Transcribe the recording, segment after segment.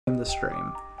In the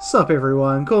stream. Sup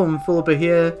everyone, Colin Philippa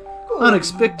here,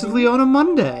 unexpectedly on a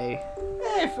Monday.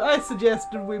 If I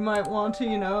suggested we might want to,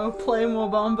 you know, play more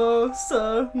Bumbo,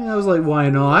 so... Yeah, I was like,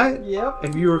 why not? Yep.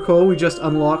 If you recall, we just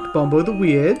unlocked Bumbo the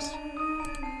Weird.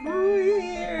 Weird.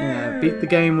 Yeah, beat the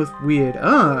game with Weird.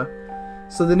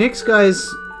 So the next guy's...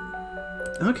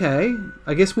 Okay,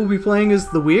 I guess we'll be playing as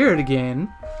the Weird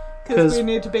again. Because we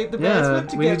need to beat the basement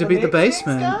to we need to beat the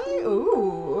basement. Guy?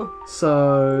 Ooh.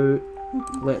 So...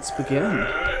 let's begin.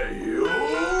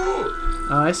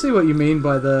 I see what you mean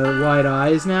by the wide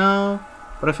eyes now,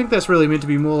 but I think that's really meant to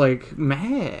be more like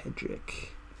magic.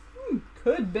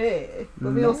 Could be.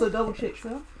 Let me also double check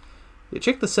that. Yeah,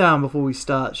 check the sound before we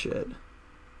start shit.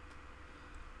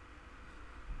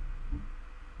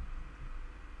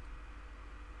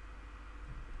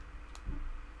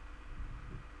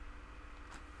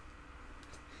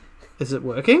 Is it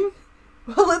working?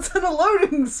 Well, it's in a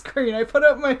loading screen. I put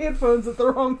up my headphones at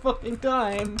the wrong fucking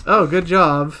time. Oh, good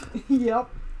job. Yep.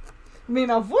 I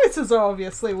mean, our voices are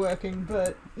obviously working,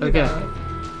 but, you know.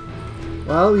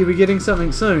 Well, you'll be getting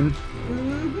something soon.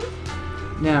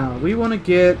 Mm-hmm. Now, we want to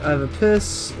get either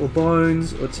piss, or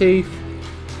bones, or teeth.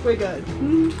 We're good.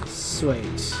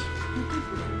 Sweet.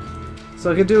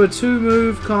 So I could do a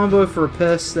 2-move combo for a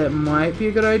piss. That might be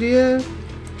a good idea.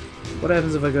 What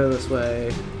happens if I go this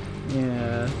way?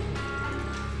 Yeah.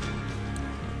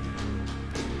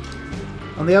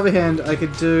 On the other hand, I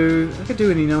could do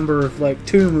any number of like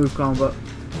 2-move combo.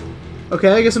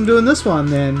 Okay, I guess I'm doing this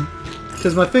one then,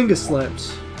 because my finger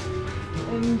slipped.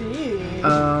 Indeed.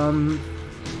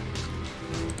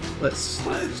 Let's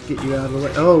just get you out of the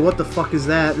way. Oh, what the fuck is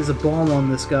that? There's a bomb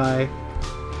on this guy.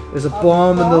 There's a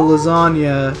bomb in the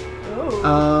lasagna.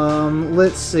 Oh.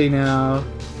 Let's see now.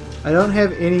 I don't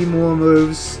have any more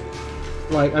moves.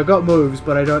 Like, I've got moves,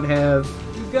 but I don't have...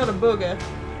 You've got a booger.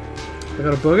 I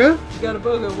got a booger? You got a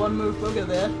booger, 1-move booger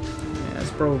there. Yeah,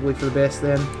 it's probably for the best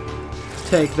then.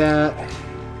 Take that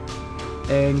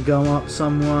and gum up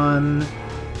someone.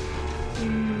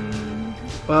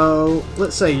 Well,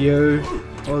 let's say you.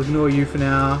 I'll ignore you for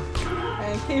now.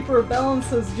 And Keeper of Balance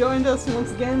has joined us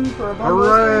once again for a Bumbo.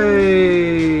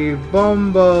 Hooray!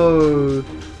 Bumbo!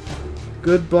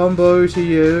 Good Bumbo to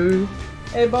you.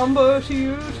 A Bumbo to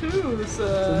you too,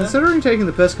 So considering taking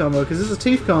the piss combo, because this is a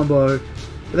teeth combo,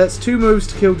 but that's 2 moves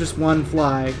to kill just 1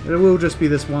 fly. It will just be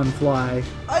this 1 fly.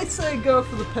 I say go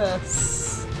for the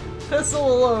piss. Piss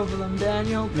all over them,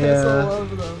 Daniel. Piss all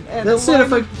over them. And that said,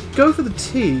 if I go for the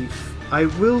teeth, I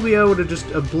will be able to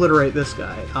just obliterate this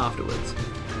guy afterwards.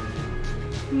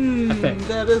 I think.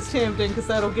 That is tempting, because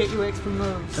that'll get you extra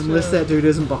moves. Unless that dude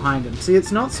isn't behind him. See,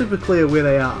 it's not super clear where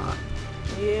they are.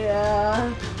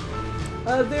 Yeah.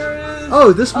 There is...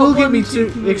 Oh, this will get me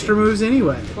 2 extra moves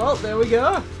anyway. Well, there we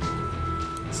go.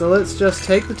 So let's just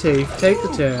take the teeth, take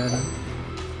the turn.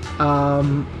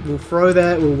 We'll throw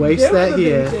that, we'll waste that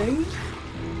here.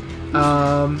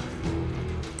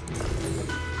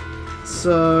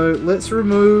 So let's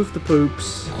remove the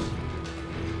poops.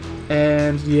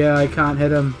 And yeah, I can't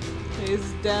hit him.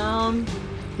 He's down.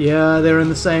 Yeah, they're in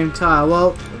the same tile.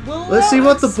 Well, let's see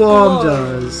what the bomb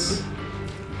does.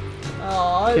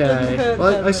 Oh, it didn't hurt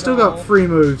well, I still got 3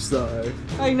 moves though.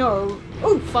 I know.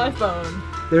 Oh, 5 bone.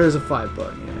 There is a 5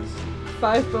 bone, yes.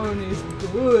 5 bone is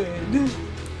good.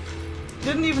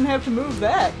 Didn't even have to move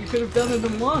that. You could have done it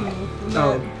in 1 with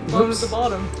that bone at the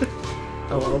bottom.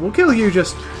 Oh well, we'll kill you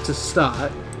just to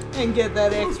start. And get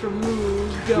that extra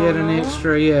move going get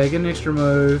an extra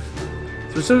move.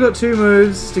 So we've still got 2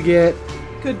 moves to get.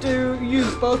 Could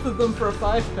use both of them for a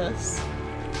 5 piss.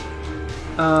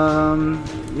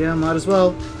 Yeah, might as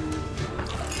well.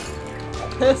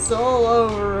 Piss all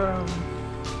over him.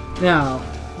 Now,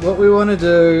 what we want to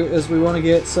do is we want to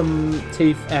get some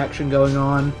teeth action going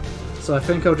on. So I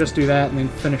think I'll just do that and then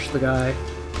finish the guy.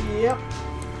 Yep.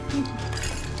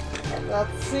 That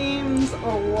seems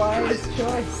a wise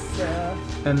choice, sir.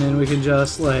 And then we can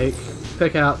just, like,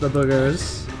 pick out the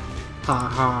boogers. Ha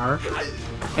ha.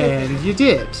 And you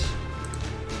did.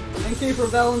 And Keeper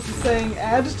of Balance is saying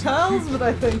add tiles, but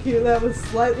I think that was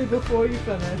slightly before you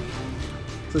finished.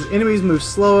 So enemies move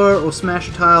slower or smash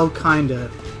a tile kinda.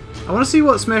 I want to see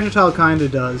what smash a tile kinda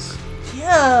does.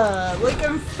 Yeah, like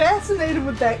I'm fascinated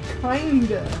with that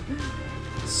kinda.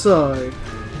 So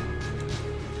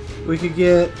we could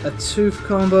get a tooth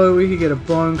combo, we could get a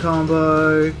bone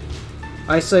combo.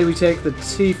 I say we take the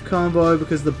teeth combo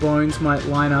because the bones might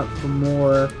line up for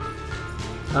more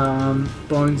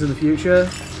bones in the future.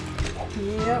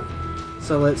 Yep.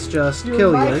 So let's just kill you.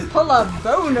 You might pull a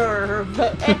boner of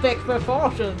epic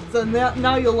proportions, and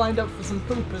now you're lined up for some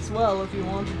poop as well if you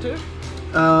wanted to.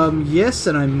 Yes,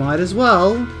 and I might as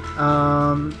well.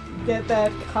 Get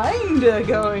that kinda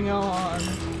going on.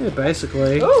 Yeah,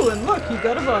 basically. Oh, and look, you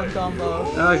got a bone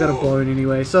combo. I got a bone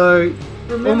anyway, so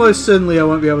Remember, almost certainly I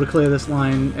won't be able to clear this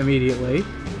line immediately.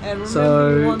 and remember,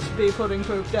 so- you want to be putting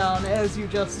poop down, as you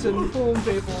just informed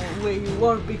people, where you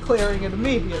won't be clearing it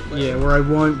immediately. Yeah, where I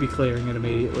won't be clearing it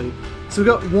immediately. So we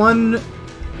got one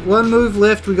move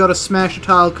left. We got a smash a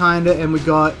tile kinda, and we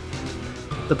got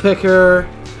the picker.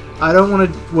 I don't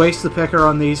want to waste the picker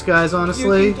on these guys,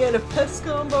 honestly. You can get a piss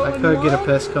combo I in could one. get a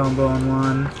piss combo on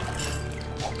one.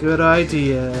 Good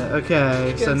idea.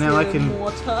 Okay, so Gets now I you can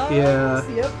more tiles. yeah.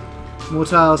 Yep. more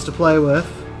tiles to play with.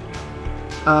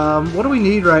 What do we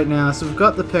need right now? So we've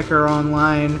got the picker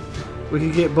online. We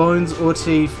can get bones or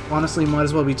teeth. Honestly, might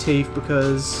as well be teeth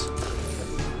because.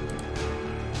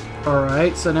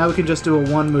 Alright, so now we can just do a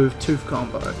one move tooth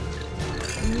combo.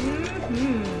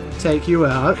 Take you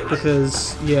out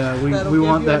because, yeah, we That'll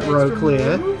want give you that an row extra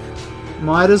clear. move.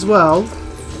 Might as well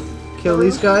kill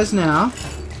these guys now.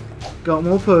 Got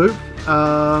more poop.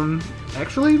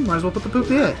 Actually, might as well put the poop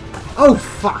there. Oh,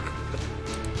 fuck!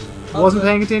 Wasn't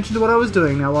paying attention to what I was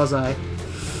doing now, was I?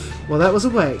 Well, that was a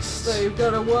waste. So you've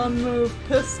got a one-move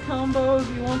piss combo if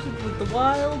you wanted with the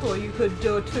wild, or you could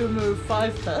do a two-move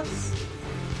 5 piss.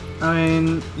 I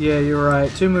mean, yeah, you're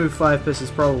right. 2 move 5 piss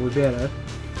is probably better.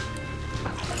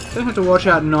 Gonna have to watch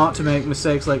out not to make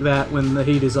mistakes like that when the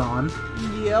heat is on.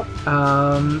 Yep.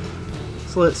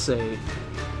 So let's see.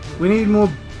 We need more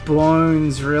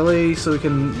bones, really, so we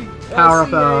can power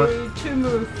up our...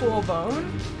 two-move 4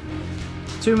 bone.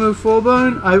 2 move 4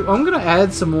 bone? I'm gonna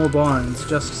add some more bones,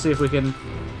 just to see if we can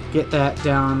get that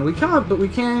down. We can't, but we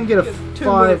can get a 5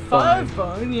 bone. 5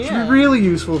 bone, Which yeah. would be really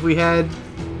useful if we had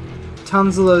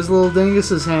tons of those little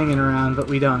dinguses hanging around, but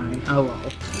we don't. Oh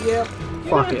well. Yep. You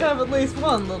Fuck don't it. have at least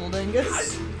one little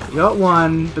dingus. We got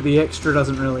one, but the extra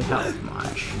doesn't really help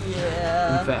much.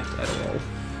 Yeah. In fact, at all.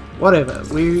 Whatever.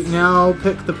 We now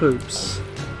pick the poops.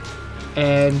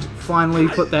 And finally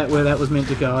put that where that was meant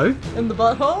to go. In the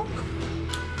butthole?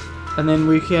 And then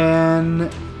we can...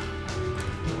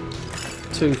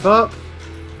 tooth up.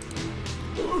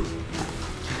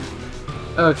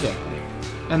 Okay.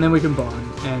 And then we can bond.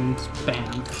 And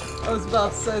bam. I was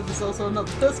about to say there's also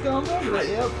another piss combo, but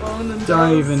yep, bone and Don't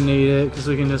dice. even need it, because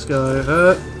we can just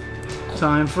go,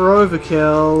 time for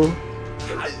overkill.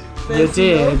 There's You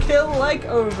did. no kill like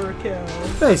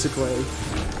overkill. Basically.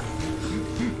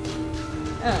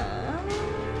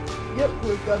 Yep,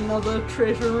 we've got another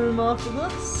treasure room after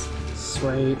this.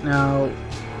 Sweet. Now,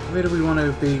 where do we want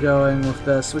to be going with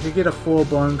this? We could get a 4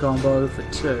 bone combo for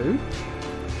 2.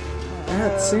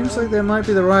 That seems like that might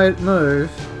be the right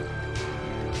move.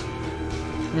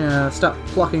 Yeah, start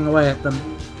plucking away at them.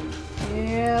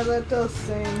 Yeah, that does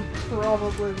seem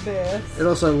probably the best. It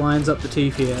also lines up the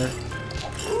teeth here.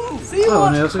 See Oh, what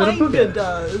and I also got a kinda booger.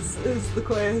 does, is the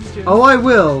question. Oh, I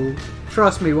will!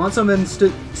 Trust me, once I'm in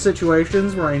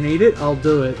situations where I need it, I'll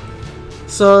do it.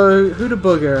 So, who to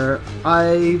booger?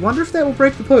 I wonder if that will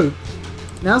break the poop.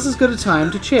 Now's as good a time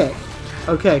to check.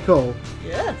 Okay, cool.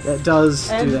 Yes. That does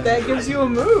and do that. gives you a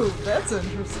move. That's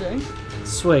interesting.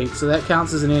 Sweet, so that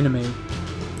counts as an enemy.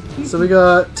 So we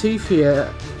got teeth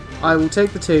here. I will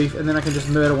take the teeth, and then I can just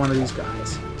murder one of these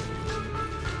guys.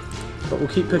 But we'll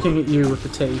keep picking at you with the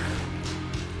teeth.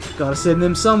 Gotta send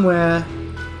them somewhere.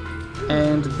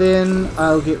 And then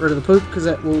I'll get rid of the poop, because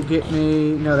that will get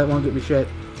me... No, that won't get me shit.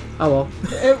 Oh well.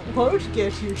 It won't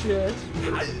get you shit.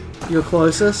 You're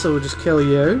closer, so we'll just kill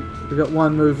you. We've got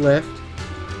 1 move left.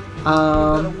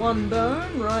 Got a 1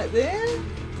 bone right there.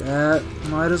 That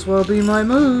might as well be my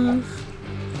move.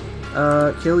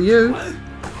 Kill you.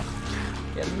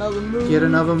 Get another move. Get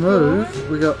another move.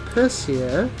 We got piss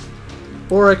here.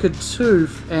 Or I could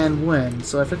tooth and win.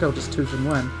 So I think I'll just tooth and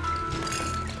win.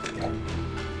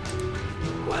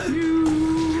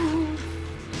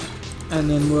 And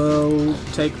then we'll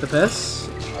take the piss.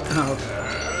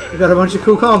 Oh. We got a bunch of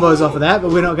cool combos off of that,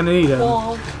 but we're not going to need them.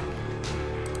 Bonk.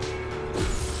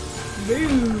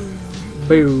 Boom.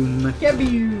 Boom.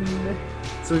 Kaboom.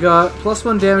 So we got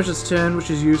 +1 damage this turn, which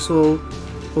is useful.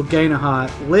 Or gain a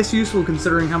heart. Less useful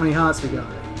considering how many hearts we got.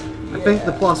 I think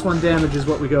the +1 damage is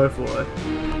what we go for.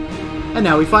 And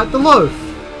now we fight the loaf.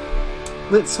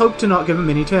 Let's hope to not give him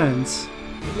any turns.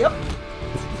 Yep.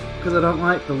 Because I don't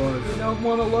like the loaf. You don't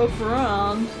want to loaf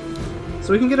around.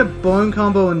 So we can get a bone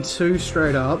combo and 2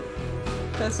 straight up.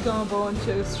 Piss combo and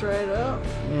 2 straight up.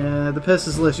 Yeah, the piss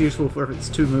is less useful for if it's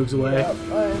 2 moves away. Yep,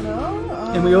 I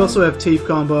know. And we also have teeth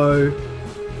combo.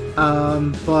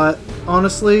 But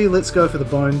honestly, let's go for the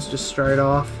bones just straight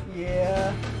off.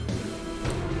 Yeah.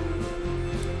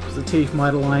 Because the teeth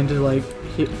might align to like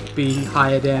be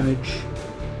higher damage.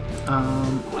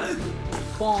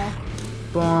 Bonk.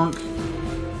 Bonk.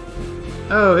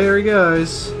 Oh, here he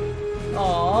goes.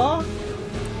 Aww.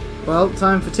 Well,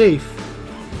 time for teeth.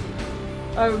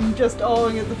 I'm just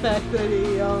awing at the fact that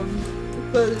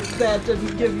that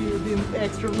didn't give you the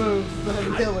extra moves for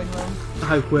him killing them.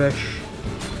 I wish.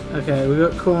 Okay, we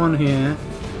got corn here,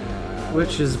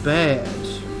 which is bad.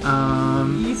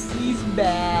 He's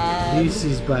bad.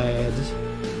 He's bad.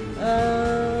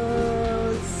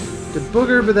 The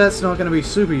booger, but that's not going to be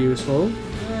super useful.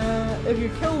 If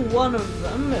you kill one of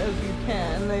them, if you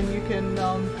can, then you can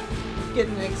get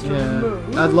an extra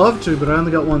move. I'd love to, but I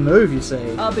only got one move, you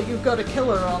see. But you've got a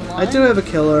killer online. I do have a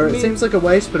killer. It seems like a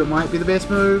waste, but it might be the best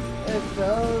move. It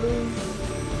does.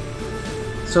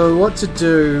 So what to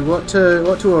do? What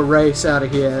to erase out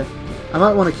of here? I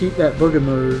might want to keep that booger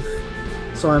move.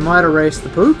 So I might erase the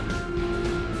poop.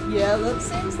 Yeah, that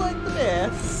seems like the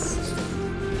best.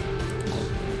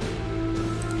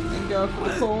 And go for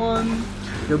the corn.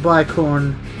 Goodbye,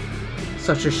 corn.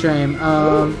 Such a shame.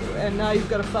 And now you've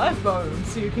got a 5 bone,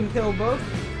 so you can kill both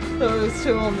those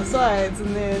two on the sides,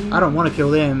 and then... I don't want to kill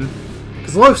them.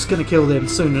 Because Loaf's going to kill them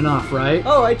soon enough, right?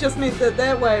 Oh, I just meant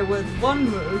that way with one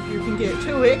move, you can get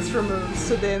 2 extra moves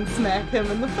to then smack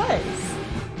him in the face.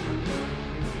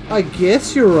 I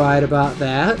guess you're right about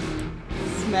that.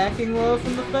 Smacking Loaf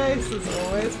in the face is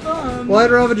always fun. Well,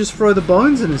 I'd rather just throw the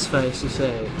bones in his face, you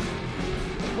say.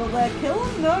 Will that kill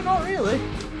him? No, not really.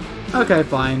 Okay,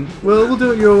 fine. We'll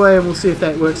do it your way and we'll see if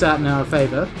that works out in our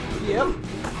favour. Yep.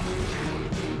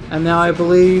 And now I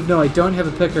believe... No, I don't have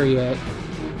a picker yet.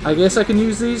 I guess I can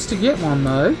use these to get one,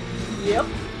 though. Yep.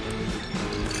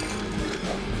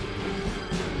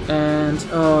 And...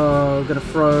 Oh, I'm gonna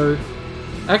throw...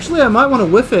 Actually, I might want to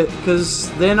whiff it, because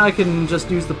then I can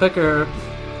just use the picker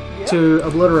to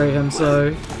obliterate him,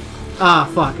 so... Ah,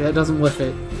 fuck, that doesn't whiff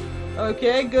it.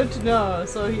 Okay, good to know.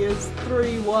 So he is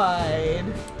 3 wide.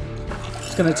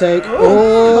 It's gonna take...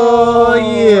 Oh,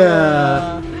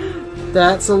 yeah!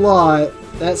 That's a lot.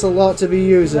 That's a lot to be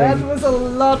using. That was a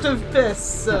lot of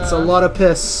piss. That's a lot of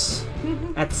piss.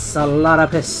 That's a lot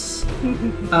of piss.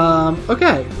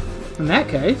 Okay. In that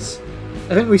case,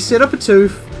 I think we set up a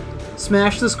tooth,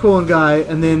 smash this corn guy,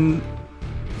 and then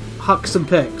huck some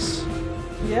picks.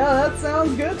 Yeah, that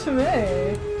sounds good to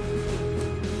me.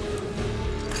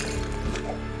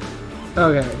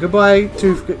 Okay, goodbye,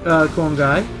 tooth corn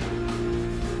guy.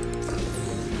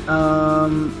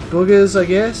 Boogers, I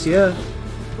guess, yeah.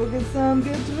 Boogers sound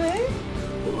good to me.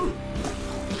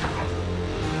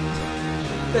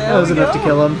 That was enough to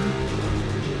kill him.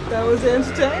 That was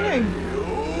entertaining.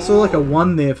 Saw like a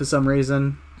 1 there for some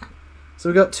reason. So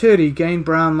we got 30, gain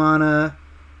brown mana,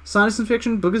 sinus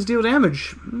infection, boogers deal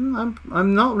damage.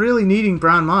 I'm not really needing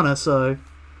brown mana, so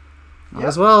might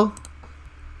as well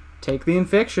take the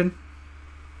infection.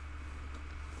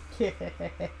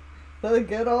 The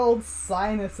good old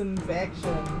sinus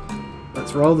infection.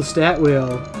 Let's roll the stat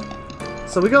wheel.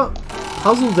 So we got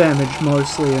puzzle damage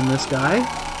mostly in this guy,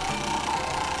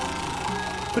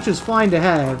 which is fine to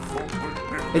have.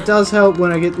 It does help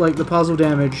when I get like the puzzle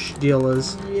damage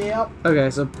dealers. Yep.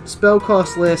 Okay, so spell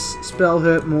cost less, spell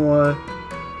hurt more,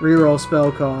 reroll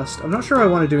spell cost. I'm not sure I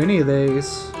want to do any of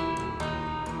these.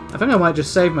 I think I might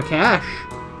just save my cash.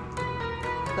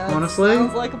 That honestly,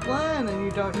 sounds like a plan, and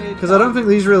you don't need. Because I don't think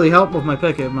these really help with my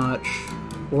picker much,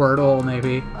 or at all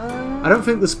maybe. I don't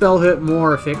think the spell hurt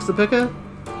more affects the picker.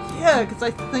 Yeah, because I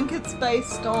think it's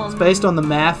based on... It's based on the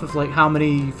math of, like, how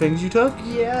many things you took?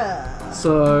 Yeah.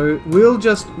 So,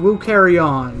 we'll carry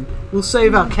on. We'll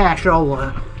save our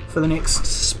cashola for the next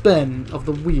spin of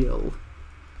the wheel.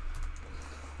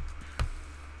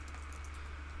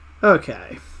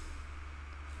 Okay.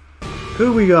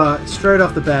 Who we got straight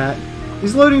off the bat?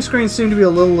 These loading screens seem to be a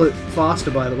little bit faster,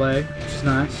 by the way, which is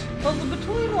nice. Well, the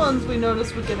between ones we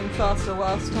noticed were getting faster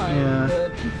last time,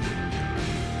 yeah.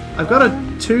 I've got a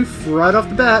tooth right off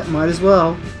the bat, might as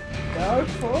well. Go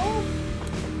for.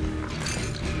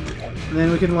 And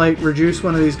then we can, like, reduce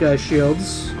one of these guys'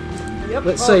 shields. Yep.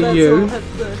 Let's say you.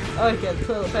 Okay, the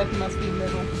toilet paper must be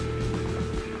middle.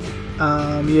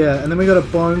 Yeah, and then we got a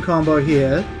bone combo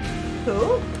here.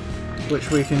 Cool.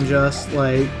 Which we can just,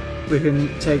 like, we can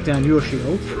take down your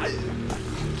shield.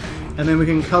 And then we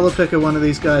can color picker one of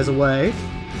these guys away.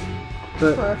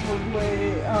 But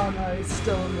preferably, oh no, he's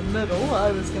still in the middle.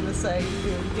 I was gonna say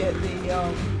you get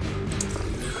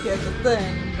the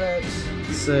thing, but...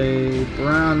 say,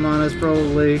 brown mana's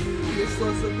probably...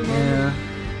 useless at the moment.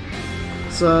 Yeah.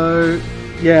 So,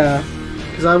 yeah.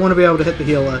 Because I want to be able to hit the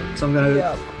healer, so I'm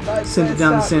gonna send it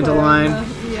down the center line.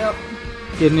 Yep.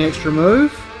 Get an extra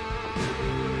move.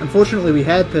 I'm Unfortunately, we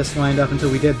had piss lined up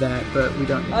until we did that, but we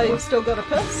don't anymore. I've still got a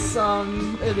piss.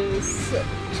 It is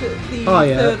to the Oh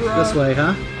yeah, third row. this way,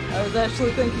 huh? I was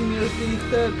actually thinking of the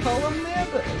third column there,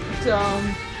 but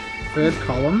Third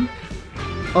column?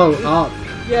 Oh, up.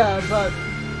 yeah, but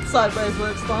sideways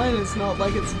works fine. It's not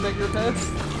like it's a bigger piss.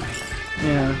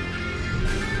 Yeah.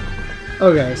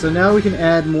 Okay, so now we can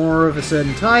add more of a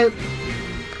certain type.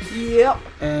 Yep.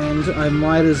 And I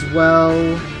might as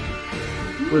well...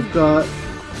 We've got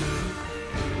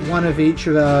one of each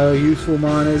of our useful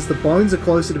miners. The bones are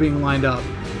closer to being lined up,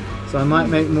 so I might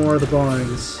make more of the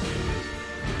bones.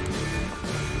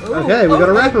 Ooh, Okay, we got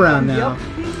a wraparound now.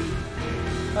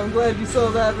 Yep. I'm glad you saw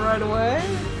that right away.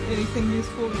 Anything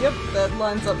useful? Yep, that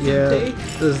lines up some Yeah, tea.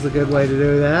 this is the good way to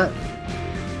do that.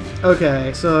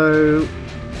 Okay, so...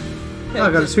 Okay,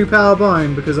 I got a 2-power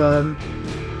bone because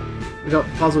we got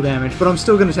puzzle damage, but I'm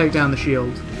still going to take down the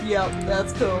shield. Yep,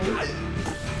 that's cool.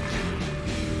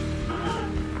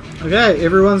 Okay,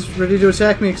 everyone's ready to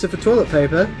attack me except for toilet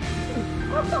paper.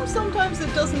 How come sometimes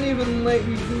it doesn't even let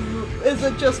you do... Is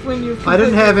it just when you... I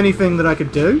didn't have anything that I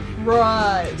could do.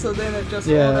 Right, so then it just...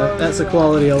 Yeah, that's a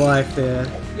quality of life there.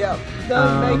 Yep,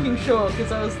 no, making sure,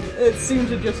 because it seemed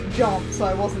to just jump, so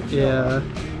I wasn't sure. Yeah,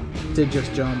 did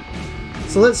just jump.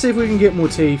 So let's see if we can get more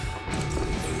teeth.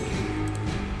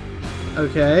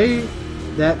 Okay,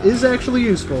 that is actually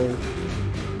useful.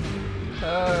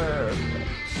 Perfect.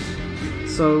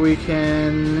 So we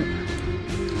can...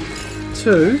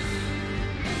 Tooth.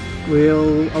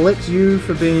 We'll elect you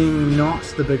for being not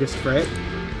the biggest threat.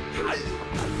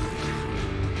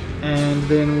 And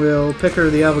then we'll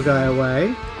picker the other guy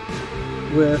away.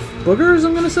 With boogers,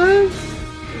 I'm gonna say?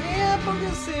 Yeah,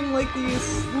 boogers seem like the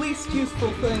least useful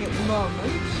thing at the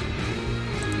moment.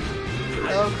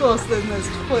 Of course, then there's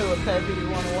toilet paper you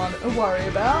want to worry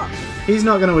about. He's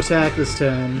not gonna attack this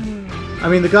turn. I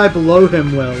mean, the guy below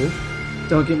him will.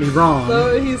 Don't get me wrong.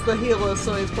 So he's the healer,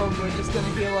 so he's probably just gonna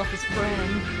heal up his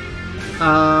friend.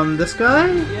 This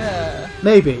guy? Yeah.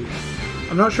 Maybe.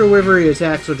 I'm not sure whether he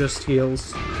attacks or just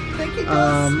heals. I think he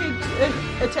does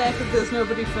attack if there's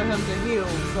nobody for him to heal,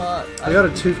 but... I got a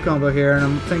tooth combo here, and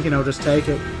I'm thinking I'll just take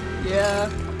it.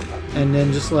 Yeah. And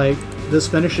then just, like, this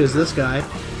finishes this guy.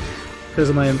 Because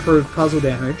of my improved puzzle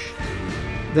damage.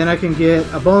 Then I can get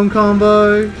a bone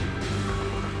combo.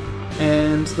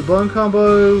 And the bone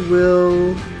combo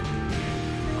will...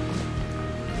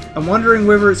 I'm wondering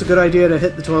whether it's a good idea to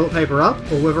hit the toilet paper up,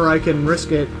 or whether I can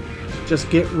risk it, just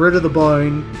get rid of the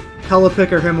bone, color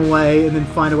picker him away, and then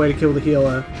find a way to kill the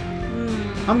healer.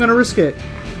 I'm gonna risk it.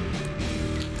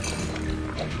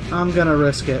 I'm gonna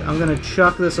risk it. I'm gonna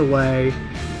chuck this away,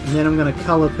 and then I'm gonna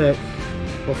color pick...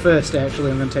 Well, first, actually,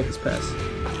 I'm gonna take this piss.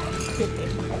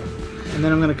 And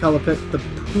then I'm gonna color pick the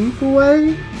poop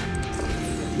away?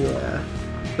 Yeah.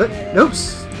 But, nope,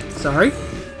 sorry.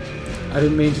 I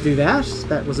didn't mean to do that.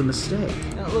 That was a mistake.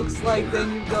 And it looks like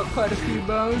then you've got quite a few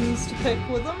bones to pick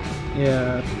with them.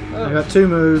 Yeah. Oh. I got 2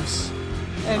 moves.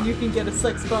 And you can get a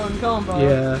 6-bone combo.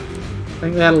 Yeah. I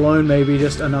think that alone may be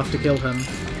just enough to kill him.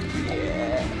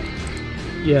 Yeah.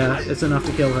 Yeah, it's enough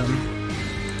to kill him.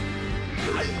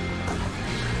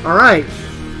 Alright.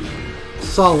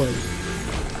 Solid.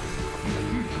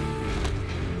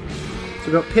 So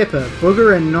we've got Pepper,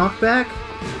 Booger and Knockback,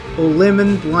 or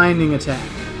Lemon Blinding Attack.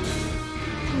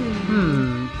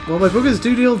 Well, my boogers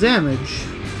do deal damage.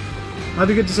 Might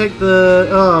be good to take the...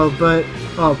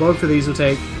 both of these will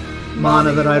take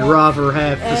mana that I'd rather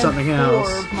have for something else.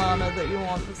 4 of mana that you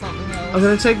want for something else. I'm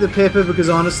gonna take the pepper because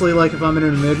honestly, like, if I'm in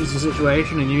an emergency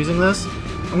situation and using this,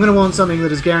 I'm gonna want something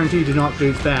that is guaranteed to knock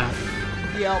dudes back.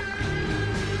 Yep.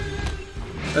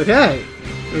 Okay.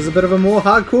 There's a bit of a more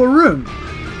hardcore room.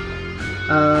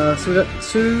 So we got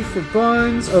 2 for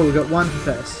bones. Oh, we got 1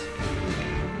 for piss.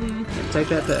 Take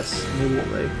that piss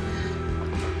immediately.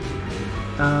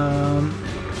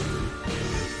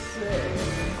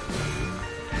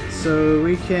 So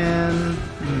we can...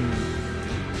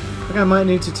 I think I might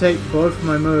need to take both of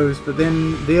my moves, but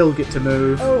then they'll get to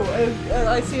move. Oh,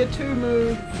 I see a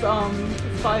 2-move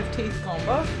 5 teeth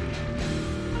combo,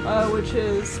 which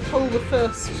is pull the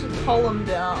first column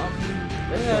down.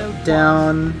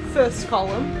 Down. First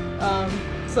column.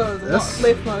 So the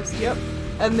leftmost, yep.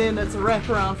 And then it's a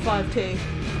wraparound 5 teeth.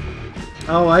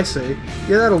 Oh, I see.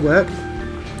 Yeah, that'll work.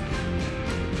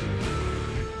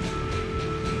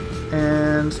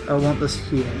 And I want this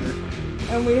here.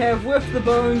 And we have with the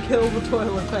bone, kill the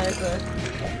toilet paper.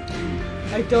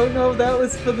 I don't know if that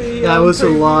was for the... that was the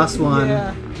last one.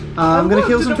 Yeah. I'm gonna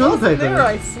kill some toilet paper. There,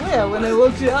 I swear, when I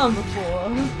looked down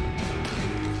before.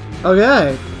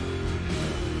 Okay.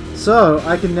 So,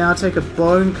 I can now take a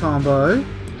bone combo.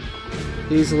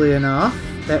 Easily enough.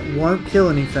 That won't kill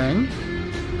anything,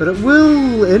 but it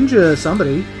will injure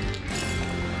somebody.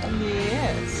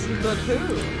 Yes, but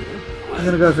who? I'm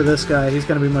gonna go for this guy. He's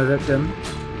gonna be my victim.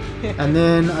 And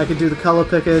then I could do the color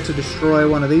picker to destroy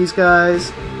one of these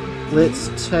guys. Let's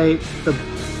take the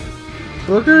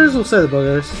boogers. We'll say the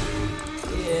boogers.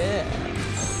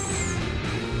 Yes.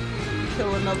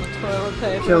 Kill another toilet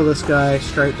paper. Kill this guy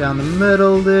straight down the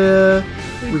middle there.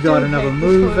 We got another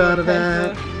move out of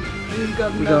that. You've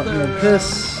got We got another more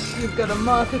piss. You've got a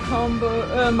marker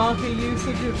combo, marker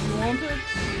usage if you wanted.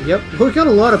 Yep, we got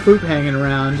a lot of poop hanging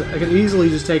around. I could easily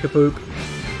just take a poop,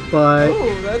 but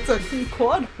Oh, that's a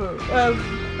quad poop.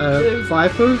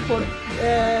 5 poop? Quad,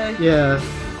 Yeah,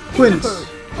 quint.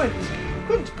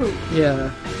 Quint poop.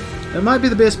 Yeah, it might be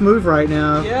the best move right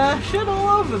now. Yeah, shit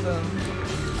all over them.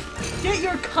 Get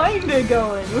your kinda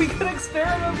going. We could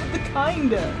experiment with the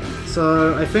kinda.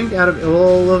 So I think out of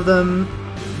all of them,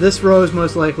 this row is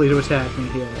most likely to attack me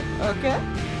here. Okay.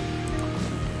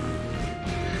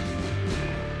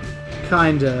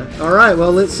 Kinda. Alright,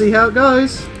 well, let's see how it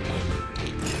goes.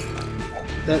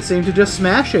 That seemed to just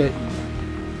smash it.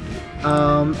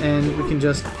 And we can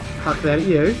just huck that at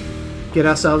you. Get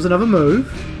ourselves another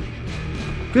move.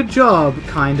 Good job,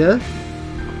 kinda.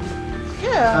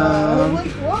 Yeah,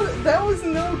 like what? That was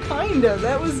no kinda.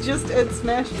 That was just it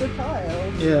smashed a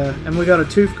tile. Yeah, and we got a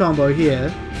tooth combo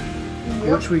here.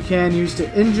 Yep. Which we can use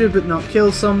to injure but not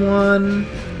kill someone.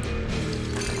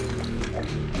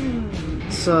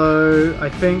 So I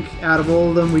think out of all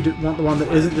of them, we want the one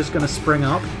that isn't just going to spring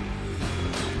up.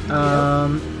 Now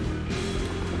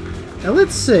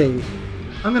let's see.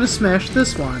 I'm going to smash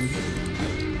this one.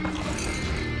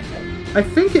 I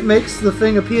think it makes the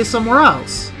thing appear somewhere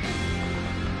else.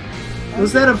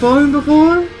 Was that a bone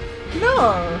before? No,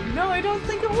 I don't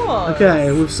think it was.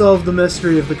 Okay, we've solved the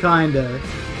mystery of the kinda.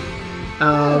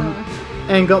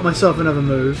 And got myself another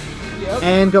move. Yep.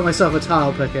 And got myself a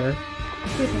tile picker.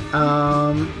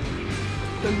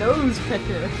 The nose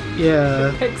picker. Yeah.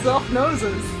 It picks off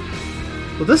noses.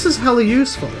 Well, this is hella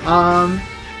useful.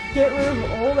 Get rid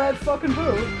of all that fucking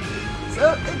poop.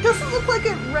 So it doesn't look like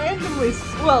it randomly.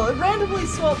 Well, it randomly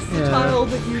swaps the tile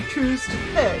that you choose to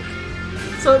pick.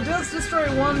 So it does destroy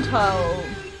one tile,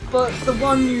 but the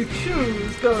one you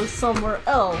choose goes somewhere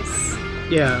else.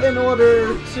 Yeah. In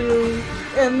order to,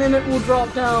 and then it will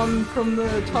drop down from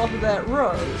the top of that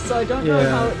row. So I don't know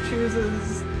how it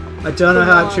chooses. I don't know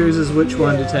how it chooses which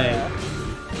one to take.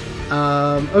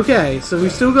 Okay, so we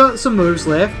still got some moves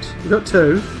left. We've got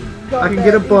 2. I can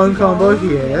get a bone combo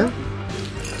here.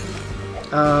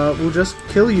 We'll just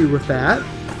kill you with that.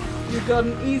 You've got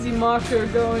an easy marker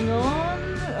going on.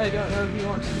 I don't know if you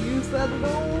want to use that at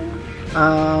all.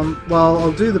 Well,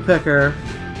 I'll do the picker.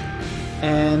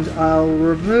 And I'll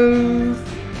remove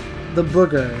the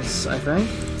boogers, I think.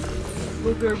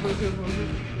 Booger.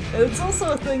 It's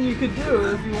also a thing you could do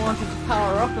if you wanted to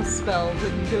power up a spell,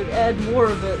 that you could add more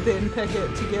of it, then pick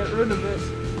it to get rid of it.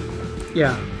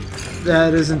 Yeah,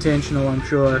 that is intentional, I'm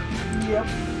sure. Yep.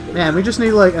 Man, we just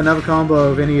need like another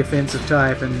combo of any offensive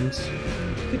type and...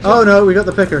 Oh no, we got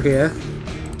the picker here.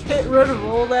 Get rid of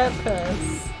all that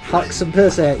piss. Huck some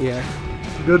piss at you.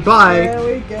 Goodbye. There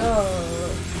we go.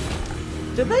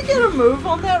 Did they get a move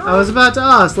on that room? I was about to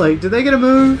ask, like, did they get a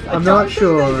move? I'm not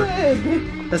sure. They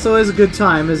did. That's always a good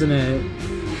time, isn't it?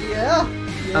 Yeah.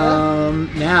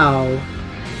 Now,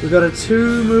 we've got a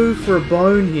 2 move for a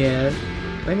bone here.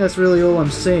 I think that's really all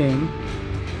I'm seeing.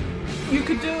 You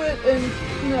could do it in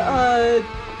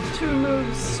 2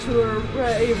 moves to a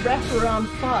wraparound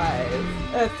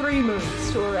 5. 3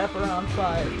 moves to a wraparound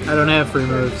 5. I don't have 3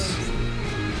 moves.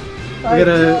 I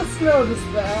just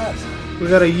noticed that. We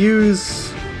gotta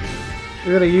use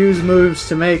moves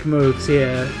to make moves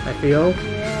here, I feel.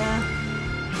 Yeah.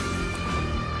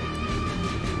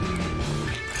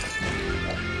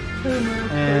 2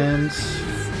 moves. And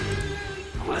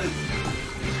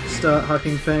start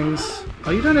hucking things.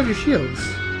 Oh, you don't have your shields.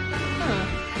 Huh.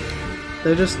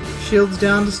 They're just shields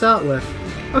down to start with.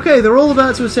 Okay, they're all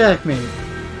about to attack me.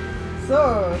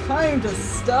 So, time to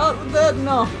start with that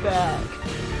knockback.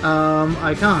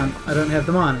 I can't. I don't have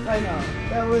them on. I know.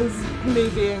 That was me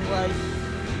being like,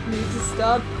 need to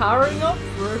start powering up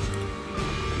first.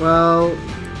 Well,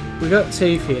 we got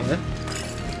teeth here.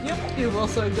 Yep, you've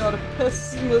also got a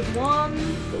piss with 1.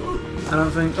 I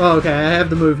don't think... Oh, okay, I have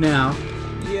the move now.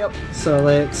 Yep. So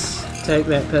let's take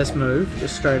that piss move,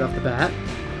 just straight off the bat.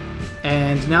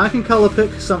 And now I can color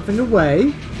pick something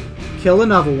away, kill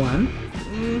another one,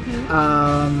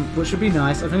 which would be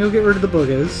nice. I think I'll get rid of the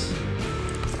boogers.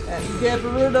 And get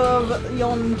rid of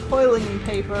yon toiling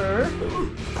paper.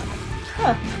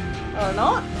 Huh. Or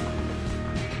not?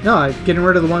 No, getting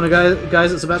rid of the one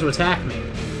guys that's about to attack me.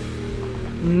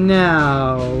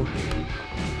 Now,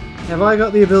 have I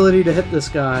got the ability to hit this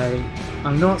guy?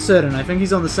 I'm not certain. I think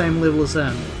he's on the same level as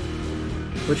him.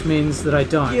 Which means that I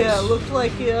don't. Yeah, it looked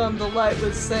like the light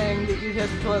was saying that you'd hit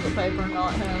the toilet paper,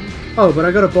 not him. Oh, but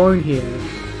I got a bone here.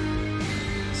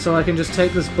 So I can just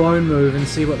take this bone move and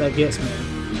see what that gets me.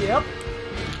 Yep.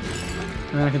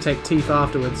 And then I can take teeth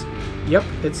afterwards. Yep,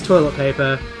 it's toilet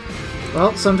paper.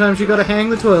 Well, sometimes you gotta hang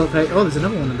the toilet paper. Oh, there's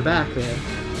another one in the back there.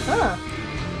 Huh.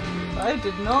 I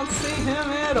did not see him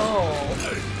at all.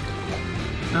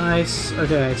 Nice.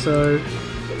 Okay, so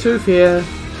tooth here.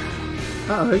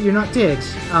 Uh-oh, you're not dead.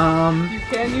 You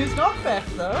can use knockback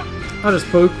though. I'll just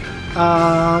poop.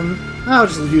 I'll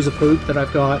just use a poop that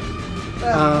I've got.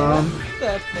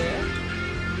 That's fair.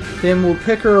 Then we'll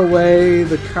pick her away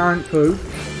the current poop.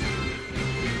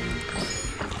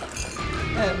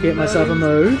 And Get myself a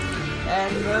move.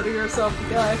 And murder yourself a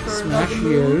guy for Smash another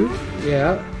you. move.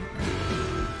 Yeah.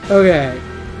 Okay.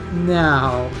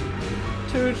 Now.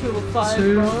 2 to a 5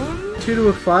 bone. 2 to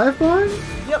a 5 bone?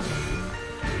 Yep.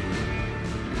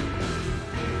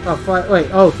 Oh, 5. Wait.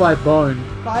 Oh, 5 bone.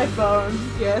 5 bone.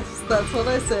 Yes, that's what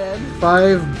I said.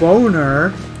 5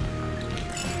 boner.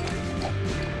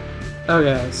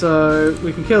 Okay, so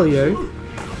we can kill you.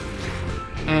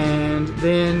 And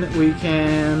then we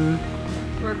can...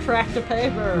 retract a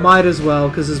paper. Might as well,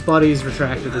 because his body's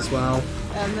retracted as well.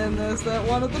 And then there's that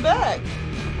one at the back.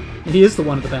 He is the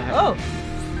one at the back. Oh.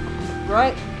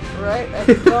 Right. I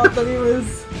forgot that he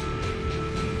was...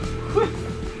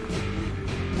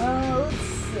 let's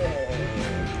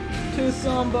see. Tooth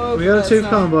combo. We got a tooth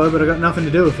combo, but I got nothing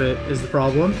to do with it, is the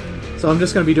problem. So I'm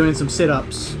just going to be doing some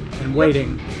sit-ups and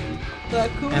waiting. That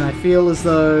cool? And I feel as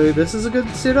though this is a good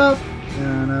sit-up.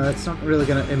 No, it's not really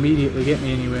going to immediately get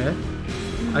me anywhere.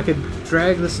 I could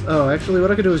drag this... Oh, actually, what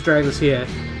I could do is drag this here.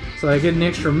 So I get an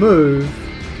extra move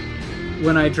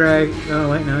when I drag... Oh,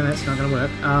 wait, no, that's not going to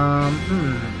work.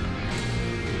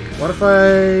 What if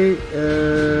I...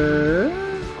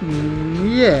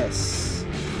 Yes.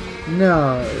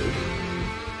 No.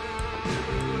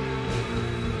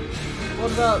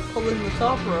 What about pulling the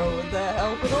top row? Would that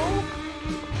help at all?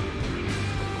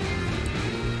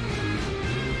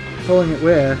 Pulling it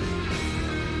where?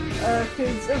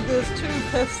 Because if there's 2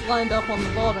 piss lined up on the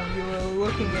bottom, you were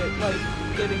looking at, like,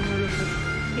 getting rid of the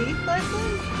teeth, I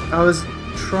think? I was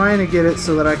trying to get it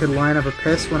so that I could line up a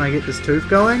piss when I get this tooth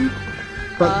going.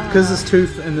 But because this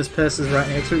tooth and this piss is right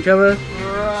next to each other,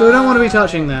 so I don't want to be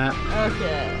touching that.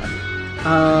 Okay.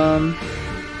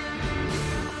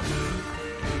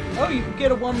 Oh, you can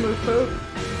get a 1-move poop.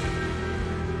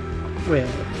 Where?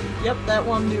 Yep, that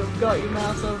one you've got your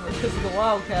mouse over because of the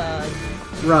wild card.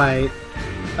 Right.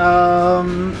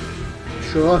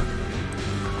 Sure.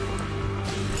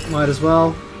 Might as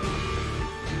well.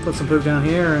 Put some poop down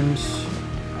here and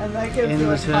that gives in you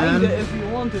a return. kinda if you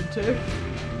wanted to.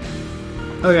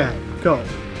 Okay, cool.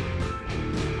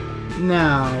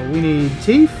 Now, we need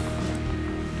teeth.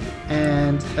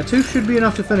 And a tooth should be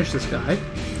enough to finish this guy.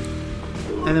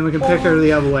 And then we can pick her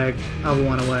the other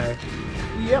one away.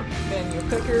 Yep, and your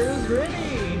picker is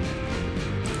ready.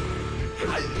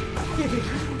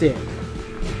 Dead.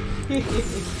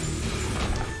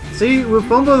 See, with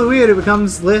Bumbo the Weird, it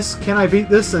becomes less can I beat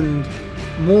this and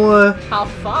more how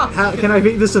fast can I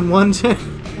beat this in one turn.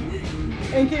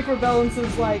 And Keeper Balance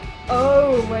is like,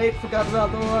 oh wait, forgot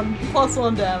about the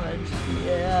 +1 damage.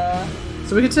 Yeah.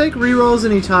 So we could take rerolls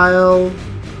any tile.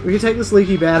 We could take this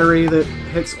leaky battery that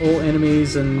hits all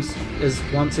enemies and is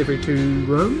once every 2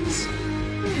 rooms.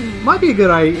 Might be a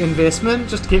good investment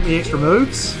just to get me extra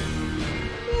moves.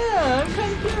 Yeah, I'm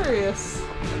kind of curious.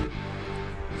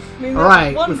 I mean,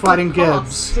 Alright, one we're fighting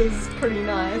cost Gibbs. is pretty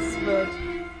nice, but...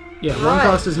 Yeah, one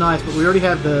cost is nice, but we already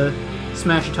have the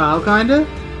smash tile, kinda.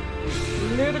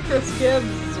 Ludicrous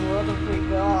Gibbs, what have we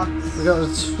got? We got a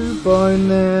 2 bone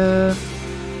there.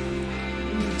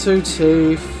 2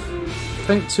 teeth. I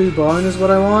think 2 bone is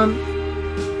what I want.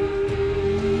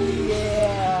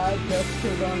 Yeah, I guess 2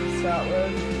 bone to start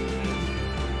with.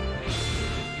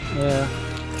 Yeah.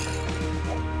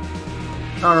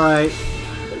 Alright.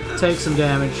 Take some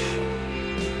damage.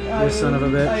 You son of a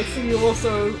bitch. I see you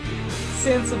also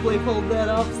sensibly pulled that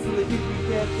up so that you could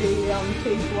get the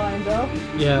teeth lined up.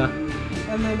 Yeah.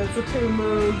 And then it's a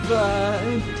 2-move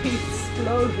teeth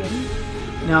explosion.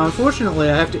 Now, unfortunately,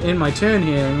 I have to end my turn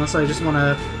here unless I just want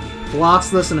to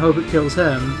blast this and hope it kills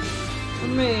him. I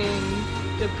mean,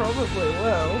 it probably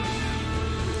will.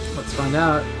 Let's find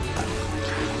out.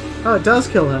 Oh, it does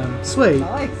kill him. Sweet.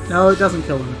 Nice. No, it doesn't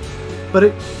kill him. But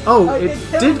it... Oh, it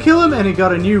did kill him and he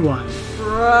got a new one.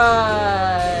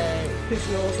 Right. because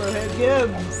you also had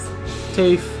Gibbs.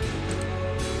 Teeth.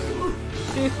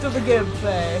 Teeth to the Gib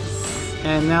face.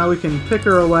 And now we can pick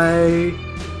her away,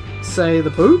 say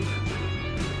the poop.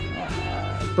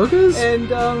 Boogers? And,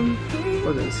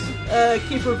 Boogers.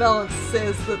 Keeper Balance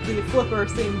says that the flipper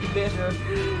seemed better.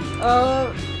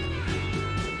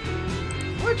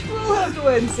 Which we'll have to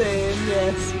wait and see, and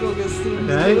yes, Boogers seems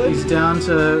Okay, good. he's down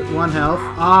to 1 health.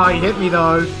 Ah, he hit me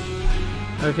though.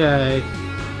 Okay.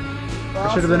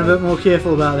 I should have been a bit more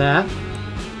careful about that.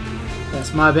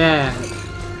 That's my bad.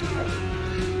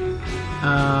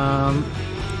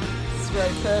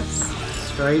 Straight piss.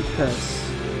 Straight piss.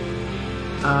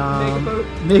 Mega poop.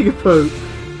 Mega poop.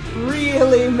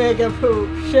 Really mega poop.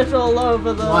 Shit all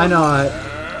over the... Why not?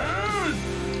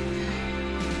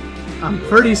 I'm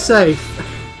pretty safe.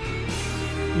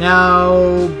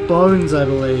 Now, Bones, I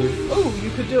believe. Oh, you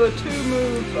could do a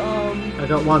 2-move, I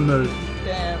got 1 move.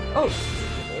 damn. Oh.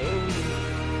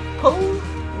 Pull?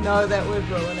 No, that would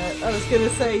ruin it. I was gonna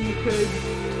say you could...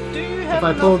 Do you have If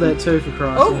I enough... pulled that 2 for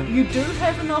Christ's Oh, sake. you do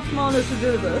have enough mana to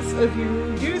do this. If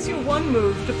you use your 1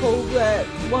 move to pull that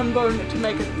 1 bone to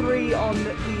make a 3 on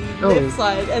the left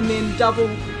side, and then double...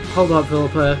 Hold up,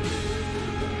 Philippa.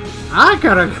 I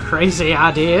got a crazy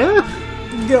idea.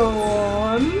 Go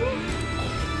on.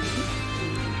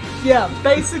 Yeah,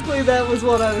 basically that was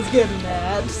what I was getting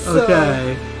at. So...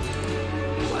 Okay.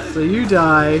 So you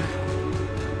die,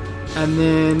 and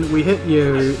then we hit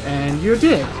you, and you're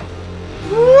dead.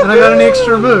 And I got an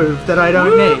extra move that I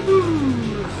don't need.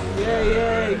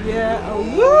 Yeah.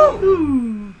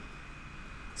 Woohoo!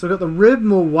 So we've got the rib,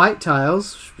 more white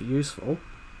tiles, which should be useful.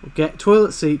 We'll get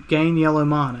toilet seat, gain yellow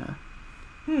mana.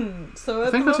 So I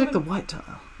at think the I'll take moment, the white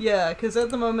tile. yeah, because at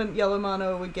the moment yellow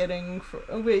mana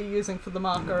we're using for the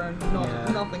marker and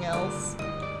nothing else.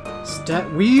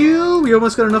 Stat wheel? We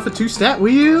almost got enough for 2 stat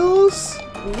wheels?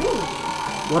 Ooh.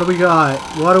 What do we got?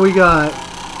 What do we got?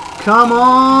 Come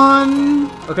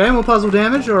on! Okay, more puzzle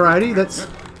damage, alrighty. That's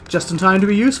just in time to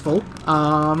be useful.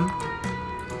 So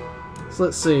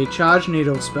let's see. Charge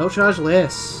needle, spell charge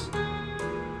less.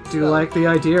 Do you like the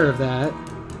idea of that?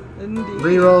 Indeed.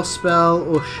 Reroll spell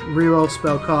or reroll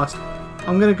spell cost.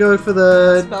 I'm gonna go for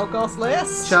the Spell cost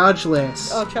less? charge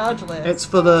less. Oh, charge less. It's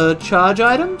for the charge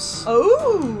items.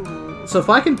 Oh! So if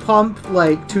I can pump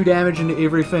like 2 damage into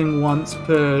everything once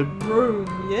per Room,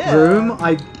 yeah. room,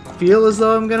 I feel as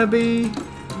though I'm gonna be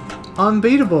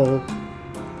unbeatable.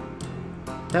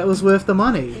 That was worth the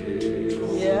money.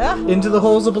 Yeah? Into the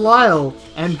halls of Belial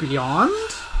and beyond?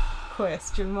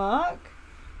 Question mark.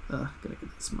 Gotta get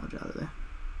that smudge out of there.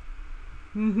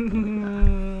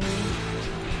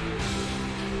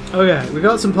 Okay, we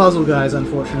got some puzzle guys,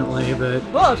 unfortunately,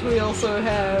 But we also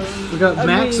have... we got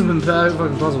maximum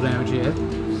fucking puzzle damage here.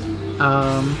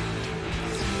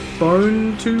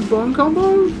 Bone to bone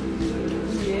combo?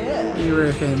 Yeah. You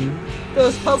reckon?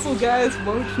 Those puzzle guys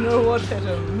won't know what hit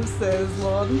them, says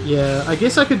one. Yeah, I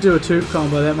guess I could do a tooth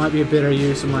combo. That might be a better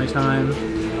use of my time.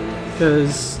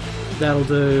 Because that'll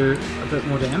do a bit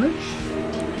more damage.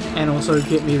 And also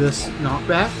get me this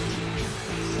knockback.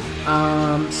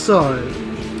 So,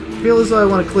 feel as though I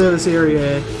want to clear this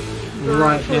area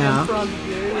right now. In front of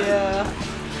you, yeah.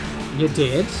 You're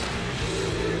dead.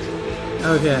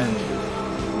 Okay.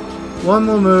 One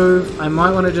more move. I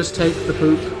might want to just take the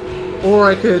poop. Or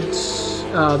I could...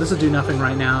 this will do nothing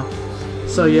right now.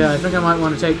 So yeah, I think I might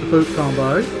want to take the poop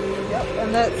combo. Yep,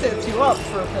 and that sets you up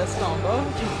for a piss combo,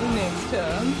 which is the next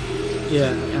turn.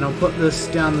 Yeah, and I'll put this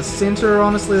down the center.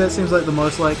 Honestly, that seems like the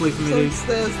most likely for me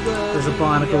Since there's a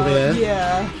barnacle there.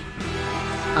 Yeah.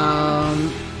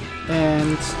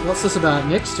 And what's this about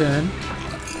next turn?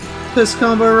 Piss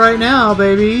combo right now,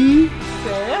 baby!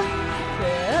 Fair.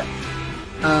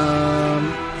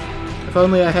 If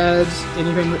only I had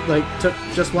anything that, like, took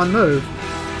just 1 move.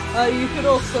 You could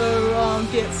also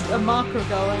get a marker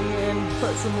going and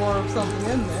put some more of something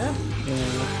in there.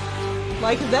 Yeah.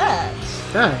 Like that.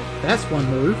 Okay, that's 1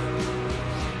 move.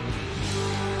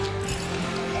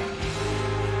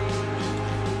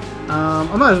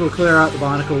 I might as well clear out the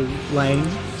barnacle lane.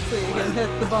 So you can hit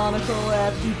the barnacle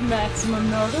at maximum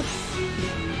notice.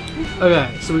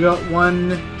 Okay, so we got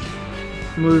 1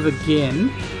 move again.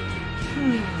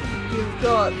 You've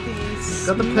got the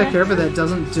Got the picker, but that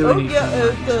doesn't do anything.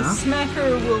 Right the now.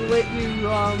 smacker will let you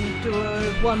do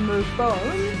a 1 move bone.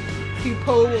 If you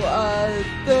pull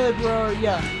 3rd row,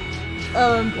 yeah.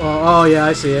 Well, oh yeah,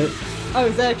 I see it. I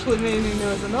was actually meaning there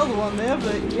was another one there,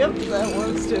 but yep, that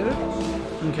works too.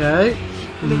 Okay,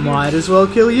 might as well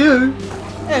kill you.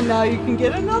 And now you can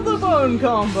get another bone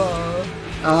combo.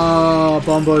 Oh,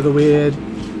 Bumbo the Weird.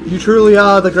 You truly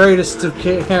are the greatest of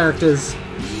characters.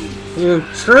 You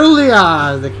truly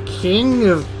are the king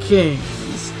of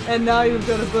kings. And now you've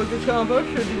got a booger combo,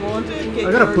 should you want it.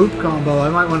 I got a boop combo, I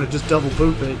might want to just double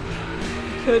boop it.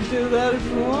 Could do that if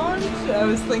you want. I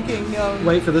was thinking,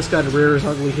 wait for this guy to rear his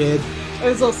ugly head. I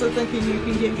was also thinking you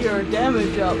can get your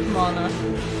damage up mana.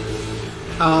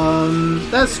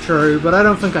 That's true, but I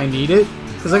don't think I need it,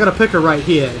 because I got a picker right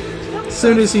here. As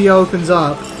soon as he opens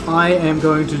up, I am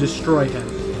going to destroy him.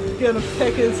 Gonna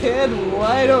pick his head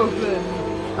wide open.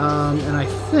 And I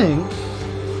think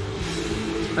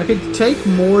I could take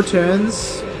more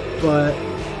turns, but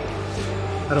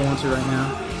I don't want to right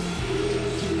now.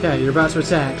 Okay, you're about to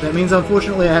attack. That means,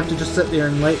 unfortunately, I have to just sit there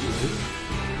and let you.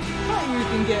 You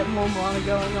can get more mana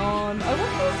going on. I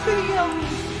wonder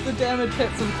if the damage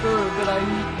hits him through, but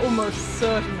I'm almost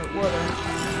certain it wouldn't.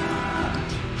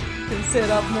 You can set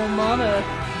up more mana if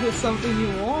there's something you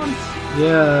want.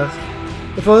 Yeah.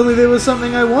 If only there was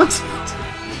something I wanted.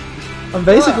 I'm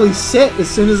basically set as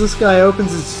soon as this guy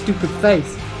opens his stupid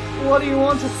face. What do you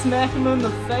want to smack him in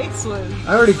the face with?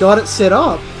 I already got it set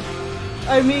up.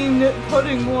 I mean,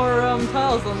 putting more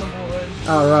tiles on the board.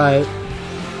 Alright.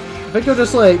 I think I'll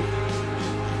just, like,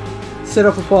 set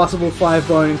up a possible 5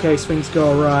 bone in case things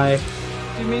go awry.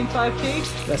 Do you mean 5 key?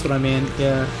 That's what I meant,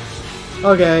 yeah.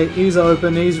 Okay, he's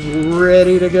open, he's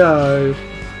ready to go.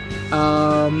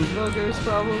 Boogers,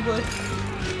 probably.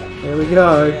 There we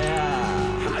go. Yeah.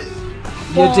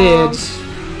 You're dead.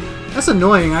 That's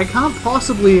annoying. I can't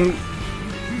possibly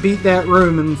beat that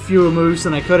room in fewer moves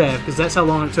than I could have, because that's how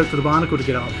long it took for the barnacle to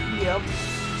get up. Yep.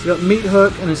 So you got Meat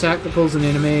Hook, an attack that pulls an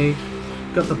enemy.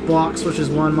 Got the box, which is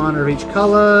 1 mana of each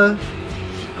color.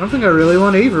 I don't think I really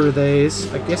want either of these.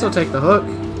 I guess I'll take the hook.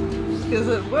 Because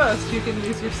at worst, you can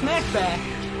use your snack back.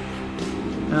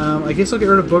 I guess I'll get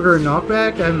rid of Booger and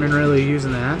Knockback. I haven't been really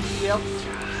using that. Yep.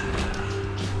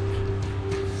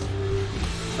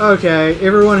 Okay,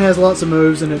 everyone has lots of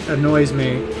moves and it annoys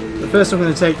me. But first I'm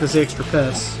going to take this extra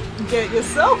piss. Get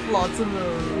yourself lots of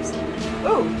moves.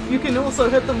 Oh, you can also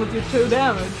hit them with your 2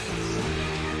 damage.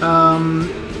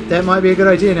 That might be a good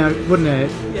idea now, wouldn't it?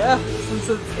 Yeah, since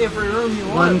it's every room you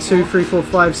want. 1, 2, 3, 4,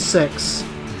 5, 6.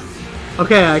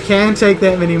 Okay, I can take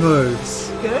that many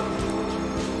moves. Good.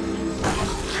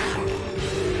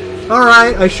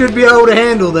 Alright, I should be able to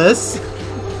handle this.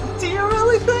 Do you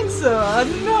really think so? I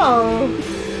don't know.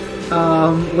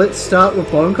 Let's start with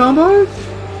Bone Combo?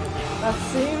 That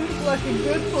seems like a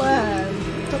good plan.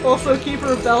 Also, Keeper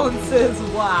of Balance says,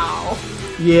 wow.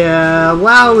 Yeah,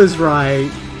 WoW is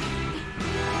right.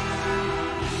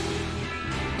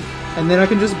 And then I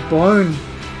can just bone.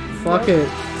 Fuck it.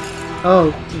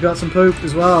 Oh, we got some poop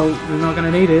as well. We're not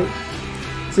gonna need it.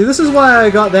 See, this is why I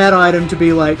got that item to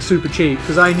be, like, super cheap.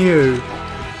 Because I knew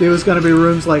there was gonna be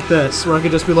rooms like this where I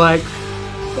could just be like,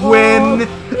 when...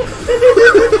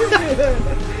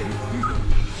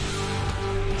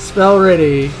 Spell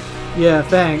ready. Yeah,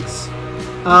 thanks.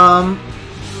 I'm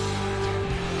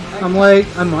like,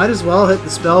 I might as well hit the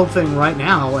spell thing right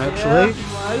now, actually.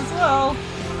 Yeah, might as well.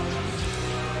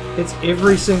 It's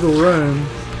every single room.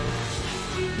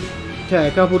 Okay,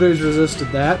 a couple dudes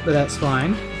resisted that, but that's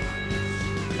fine.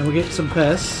 And we'll get some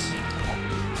piss.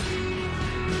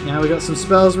 Now we got some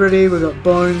spells ready, we got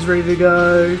bones ready to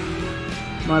go.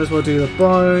 Might as well do the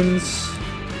bones.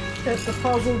 Hit the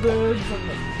puzzle dudes in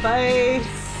the face.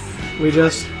 We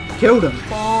just killed him.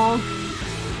 Bonk.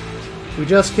 We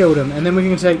just killed him, and then we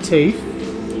can take teeth.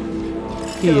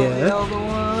 Kill Here. the other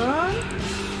one.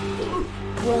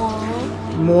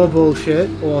 Bonk. More bullshit.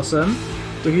 Awesome.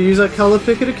 We can use our color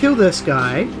picker to kill this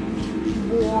guy.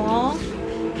 Bonk.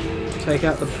 Take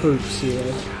out the poops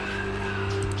here.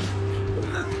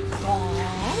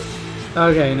 Bonk.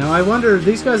 Okay, now I wonder,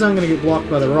 these guys aren't going to get blocked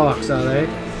by the rocks, are they?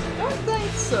 I don't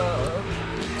think so.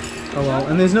 Oh well,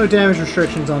 and there's no damage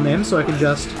restrictions on them, so I can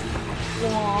just...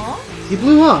 Bonk. He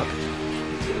blew up!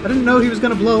 I didn't know he was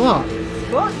going to blow up.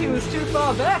 But he was too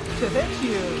far back to hit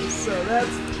you, so that's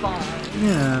fine.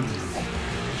 Yeah.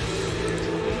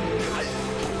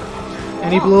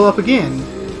 And he blew up again.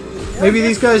 Maybe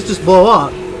these guys just blow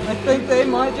up. I think they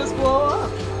might just blow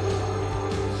up.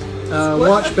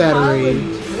 Watch battery.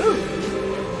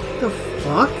 What the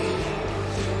fuck?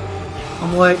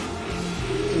 I'm like,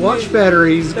 watch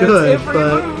battery's good,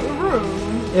 but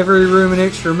every room an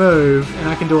extra move, and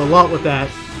I can do a lot with that.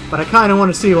 But I kind of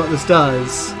want to see what this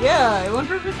does. Yeah, I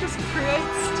wonder if it just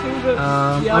creates 2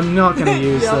 yep. I'm not going to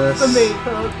use this. The meat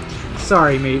hook.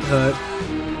 Sorry, Meat Hook.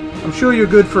 I'm sure you're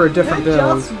good for a different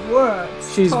build. It just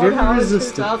works. She's very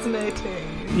resistant.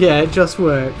 2018. Yeah, it just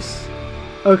works.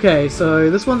 Okay, so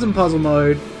this one's in puzzle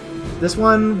mode. This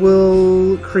one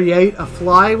will create a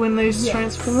fly when they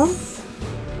transform.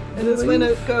 It is when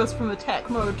it goes from attack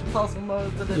mode to puzzle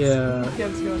mode that it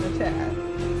gives you an attack.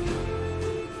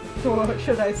 Or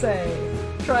should I say,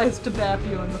 tries to bap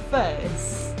you in the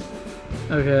face.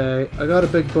 Okay, I got a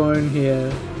big bone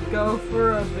here. Go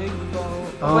for a big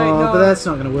bone. Oh, wait, no. But that's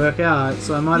not going to work out,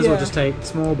 so I might as well just take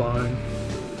small bone.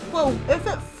 Well, if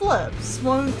it flips,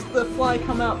 won't the fly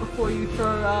come out before you throw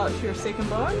out your second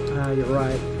bone? Ah, you're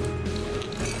right.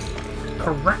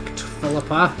 Correct,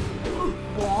 Philippa.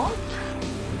 What?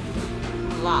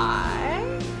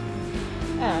 Fly.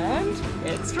 And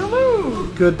extra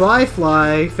move. Goodbye,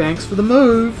 fly. Thanks for the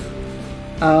move.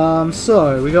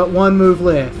 So, we got one move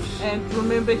left. And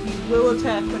remember, he will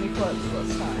attack when he flips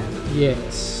this time.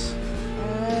 Yes.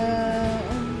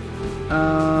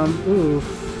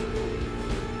 Oof.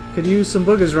 Could use some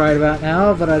boogers right about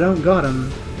now, but I don't got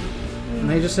them. And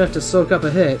they just have to soak up a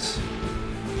hit.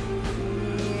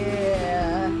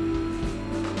 Yeah.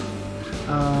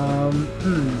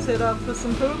 Set up for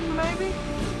some poop, maybe?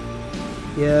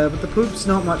 Yeah, but the poop's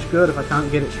not much good if I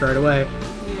can't get it straight away.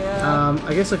 Yeah.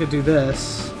 I guess I could do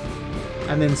this.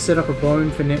 And then set up a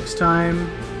bone for next time.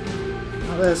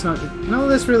 Oh, that's not... No,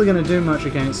 that's really going to do much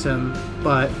against him.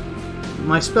 But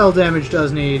my spell damage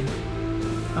does need...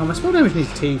 Oh, my spell damage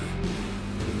needs teeth.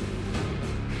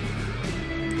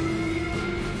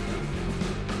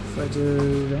 If I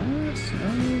do that...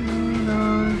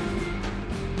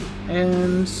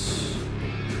 And...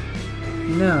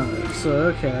 No, so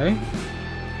okay.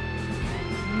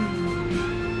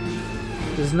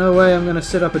 There's no way I'm going to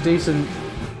set up a decent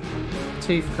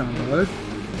teeth combo.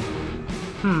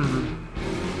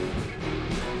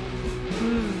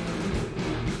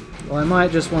 Well, I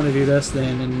might just want to do this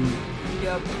then and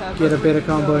get a better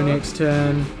combo next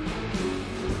turn.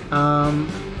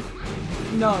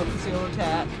 No, because he'll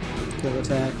attack. He'll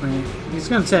attack me. He's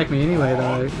going to attack me anyway,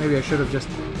 though. Maybe I should have just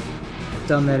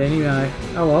done that anyway.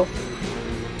 Oh well.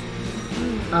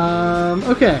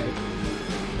 Okay.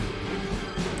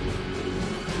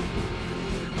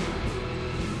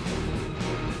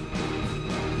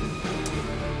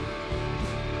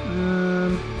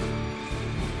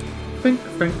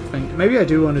 Think. Maybe I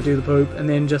do want to do the poop and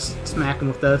then just smack him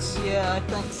with this. Yeah, I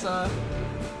think so.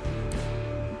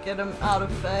 Get him out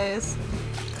of phase.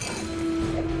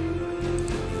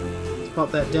 Let's pop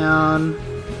that down.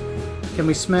 Can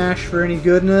we smash for any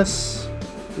goodness?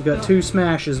 We've got 2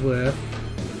 smashes worth.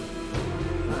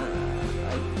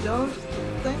 I don't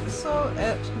think so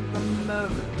at the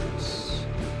moment.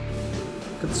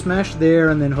 Could smash there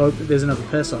and then hope that there's another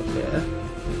piss up there.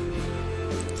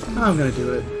 I'm gonna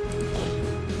do it.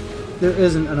 There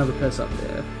isn't another piss up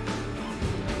there.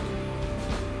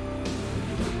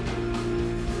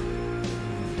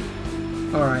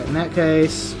 Alright, in that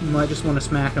case, you might just want to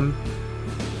smack him.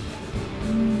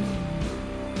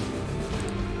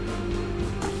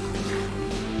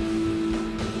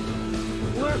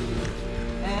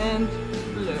 And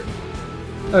blue.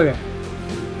 Okay.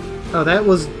 Oh, that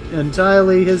was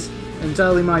entirely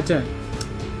my turn.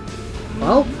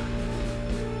 Well,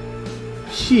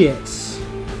 shit.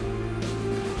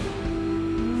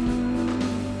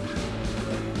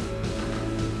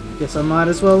 Guess I might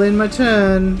as well end my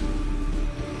turn.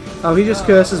 Oh, he just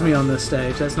curses me on this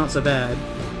stage. That's not so bad.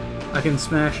 I can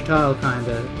smash a tile,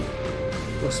 kinda.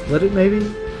 Or split it, maybe?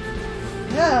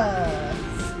 Yeah,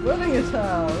 splitting a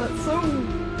tile. That's so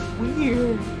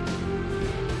weird.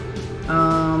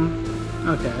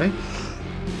 Okay.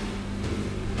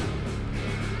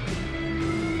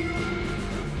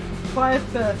 Five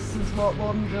piss is what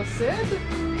one just said.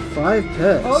 5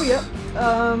 piss. Oh, yep.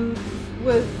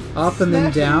 With up and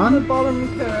then down? The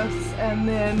bottom curse and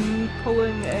then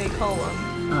pulling a column.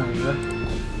 Oh, yeah.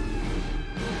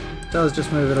 Does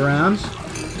just move it around.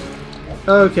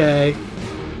 Okay.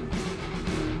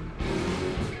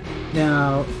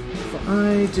 Now, if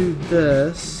I do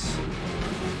this...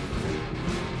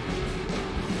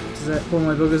 Does that pull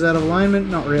my boogers out of alignment?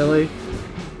 Not really.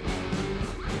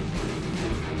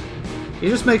 He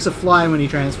just makes a fly when he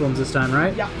transforms this time,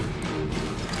 right? Yeah.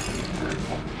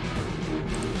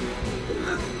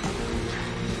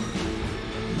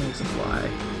 Makes a fly.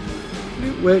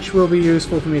 Which will be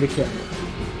useful for me to kill.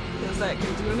 Because that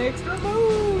gives you an extra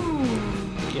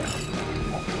move. Yeah.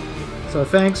 So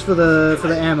thanks for the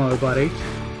ammo, buddy.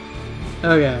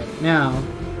 Okay, now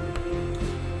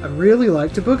I'd really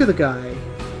like to booger the guy.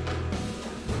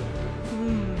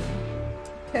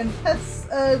 Can piss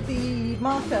the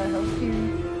marker help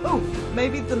you? Oh,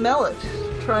 maybe the mallet.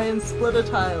 Try and split a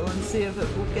tile and see if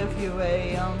it will give you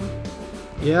a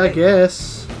Yeah, I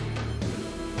guess.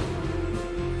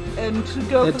 And to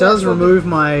go. It does remove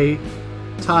my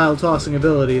tile tossing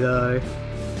ability, though.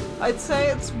 I'd say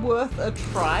it's worth a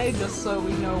try just so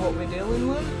we know what we're dealing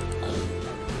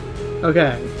with.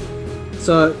 Okay.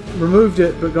 So, removed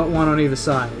it, but got one on either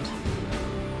side.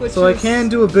 Which So I is can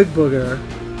do a big booger.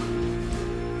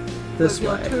 This with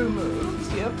your way. 2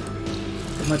 moves, yep.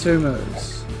 With my 2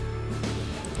 moves.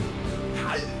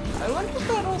 I wonder if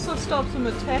that also stops him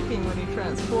attacking when he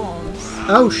transforms.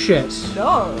 Oh shit.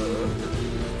 No!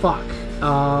 Fuck.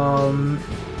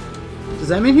 Does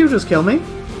that mean he'll just kill me? I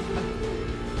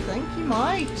think he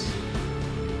might.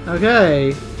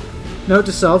 Okay. Note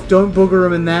to self, don't booger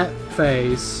him in that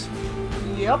phase.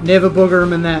 Yep. Never booger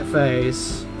him in that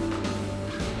phase.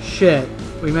 Shit.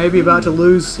 We may be about to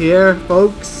lose here,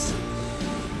 folks.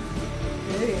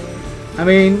 Hey. I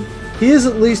mean, he is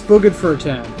at least boogered for a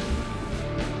turn.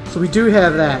 So we do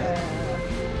have that.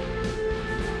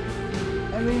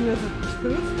 I mean, there's a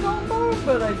tooth combo,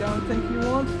 but I don't think you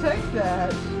want to take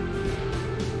that.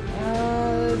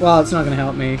 Well, it's not going to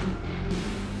help me.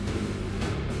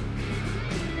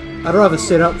 I'd rather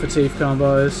sit up for teeth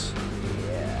combos.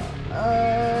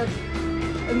 Yeah.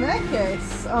 In that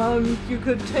case, you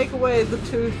could take away the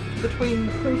tooth between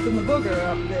the poop and the booger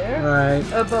up there. Right.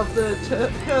 Above the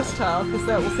curse tile, because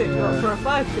that will set you up for a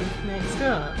 5-tooth next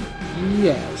turn.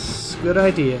 Yes. Good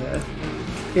idea.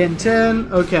 In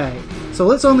 10, okay. So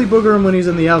let's only booger him when he's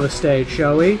in the other stage,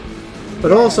 shall we?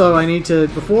 But also, I need to,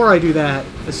 before I do that,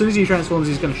 as soon as he transforms,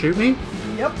 he's going to shoot me.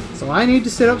 Yep. So I need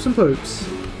to set up some poops.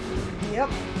 Yep.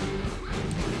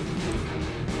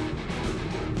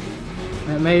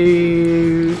 That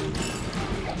may...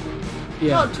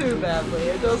 Yeah. Not too badly.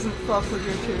 It doesn't fuck with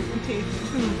your teeth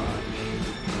too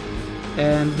much.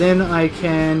 And then I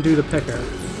can do the picker.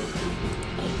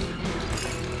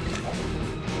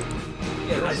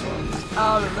 Get this one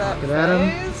out of that Get at him.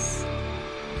 phase.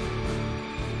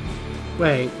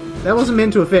 Wait, that wasn't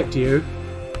meant to affect you.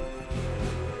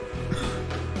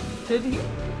 Did he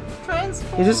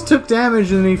transform? He just took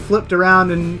damage and he flipped around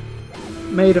and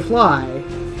made a fly.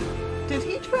 Did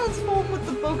he transform with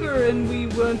the booger and we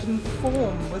weren't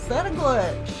informed? Was that a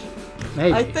glitch?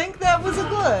 Maybe. I think that was a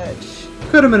glitch.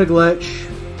 Could have been a glitch.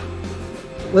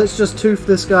 Let's just tooth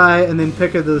this guy and then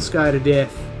picker this guy to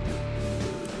death.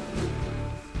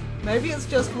 Maybe it's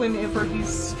just whenever he's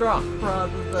struck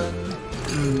rather than...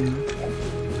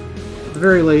 At the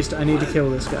very least, I need to kill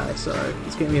this guy, so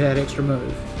let's get me that extra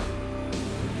move.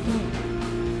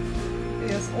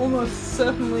 Yes, almost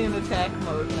certainly in attack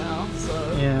mode now,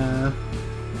 so... Yeah.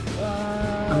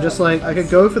 I'm just like, I could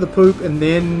go for the poop and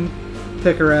then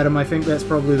picker at him. I think that's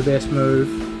probably the best move.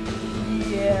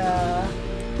 Yeah.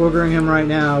 Boogering him right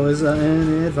now is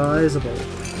inadvisable.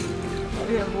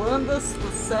 We have learned this the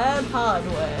sad hard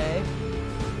way.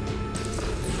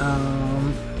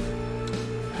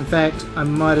 In fact, I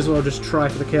might as well just try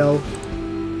for the kill.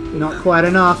 Not quite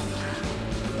enough.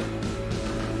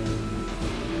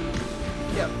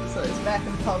 Yep, so he's back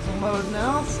in puzzle mode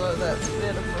now, so that's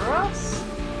better for us.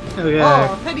 Okay.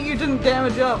 Oh, pity you didn't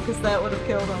damage up, because that would have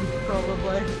killed him,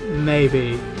 probably.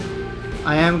 Maybe.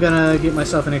 I am gonna get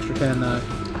myself an extra 10 though.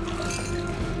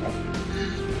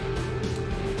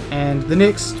 And the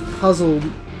next puzzle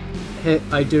hit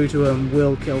I do to him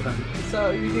will kill him. So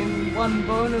you can one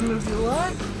bone him if you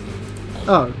like?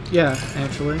 Oh, yeah,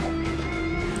 actually.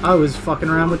 I was fucking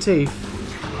around with teeth.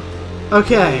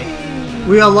 Okay,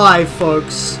 we are live,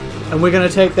 folks, and we're gonna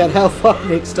take that health up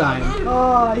next time.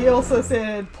 Oh, he also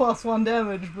said +1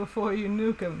 damage before you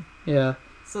nuke him. Yeah.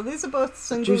 So these are both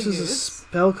single Reduces a use.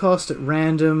 spell cost at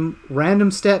random. Random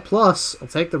stat plus. I'll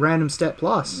take the random stat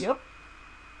plus. Yep.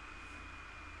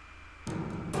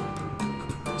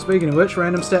 Speaking of which,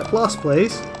 random stat plus,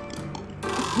 please.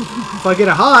 If I get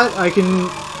a heart, I can,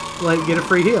 like, get a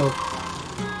free heal.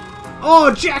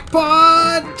 Oh,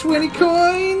 jackpot! 20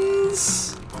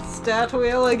 coins! Stat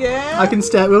wheel again? I can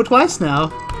stat wheel twice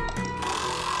now.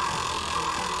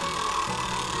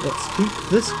 Let's keep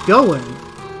this going.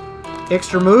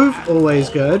 Extra move, always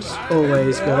good.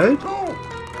 Always good.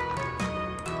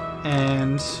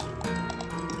 And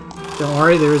don't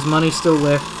worry, there is money still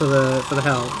left for the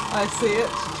health. I see it.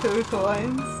 2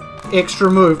 coins. Extra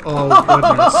move. Oh,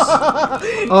 goodness.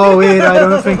 Oh, wait, I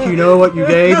don't think you know what you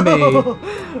gave me.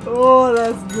 Oh,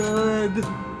 that's good.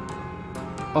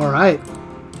 Alright.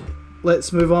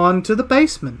 Let's move on to the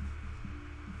basement.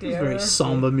 It's Dear. very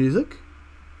somber music.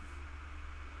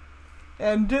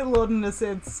 And Ditlorden has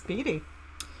said speedy.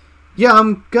 Yeah,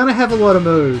 I'm gonna have a lot of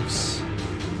moves.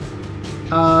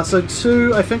 So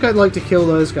 2, I think I'd like to kill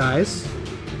those guys.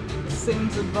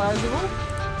 Seems advisable.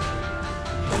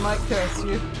 They might curse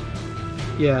you.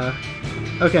 Yeah.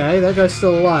 Okay, that guy's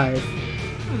still alive.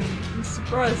 It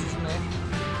surprises me.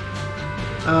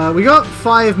 We got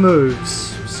 5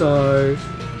 moves, so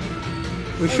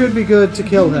we should be good to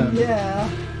kill him. Yeah.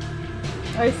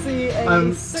 I see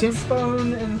a 6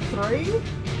 bone and 3.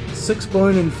 6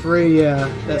 bone and 3,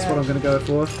 yeah, that's what I'm gonna go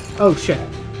for. Oh shit,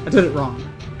 I did it wrong.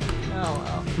 Oh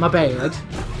well. My bad.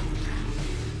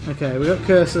 Okay, we got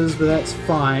curses, but that's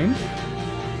fine.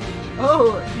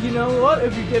 Oh, you know what?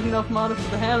 If you get enough mana for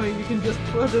the hammer, you can just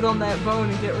put it on that bone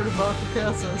and get rid of both the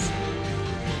curses.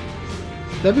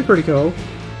 That'd be pretty cool.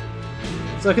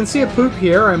 So I can see a poop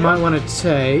here I might want to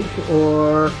take,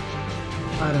 or...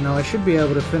 I don't know, I should be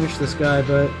able to finish this guy,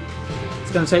 but it's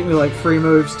going to take me like 3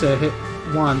 moves to hit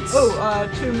once. Oh,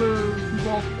 2 moves,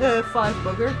 5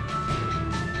 booger.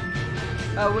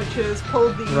 Which is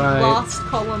pull the last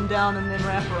column down and then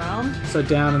wrap around. So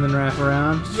down and then wrap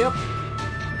around? Yep.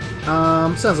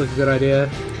 Sounds like a good idea.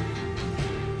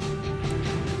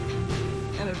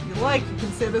 And if you like, you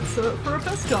can set it for a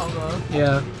fist combo.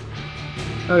 Yeah.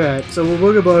 Okay, so we'll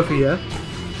booger both of you.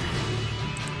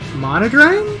 Mana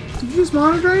drain? Did you just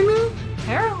mana drain me?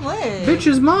 Apparently.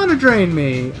 Bitches mana drain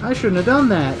me. I shouldn't have done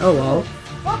that. Oh well.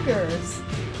 Fuckers.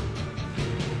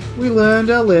 We learned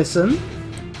our lesson.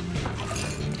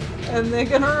 And they're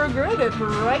gonna regret it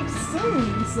right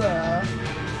soon, sir.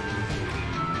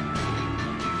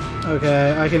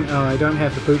 Okay, I can... Oh, I don't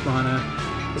have the poop mana.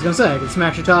 I was gonna say, I can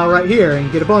smash a tile right here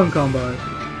and get a bone combo.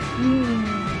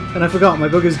 And I forgot, my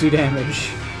boogers do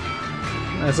damage.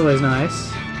 That's always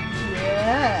nice.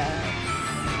 Yeah.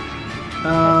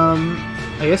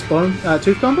 I guess bone...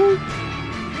 tooth combo? Yeah,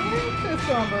 tooth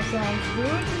combo sounds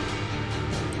good.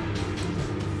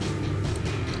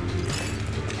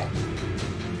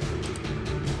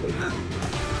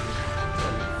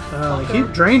 They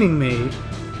keep draining me.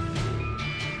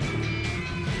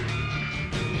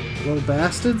 Little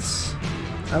bastards.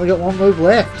 I only got 1 move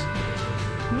left.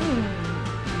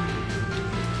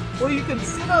 Well, you could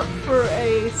set up for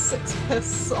a 6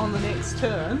 piss on the next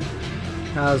turn.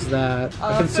 How's that?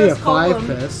 I can see a 5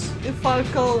 piss. If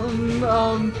 5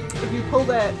 column, if you pull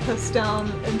that piss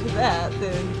down into that,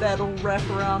 then that'll wrap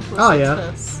around to a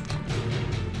 6 piss.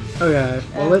 Okay,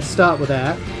 well let's start with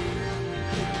that.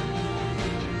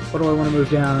 What do I want to move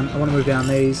down? I want to move down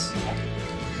these.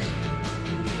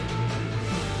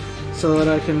 So that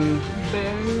I can...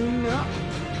 Bang up.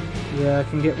 Yeah, I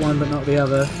can get one but not the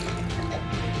other.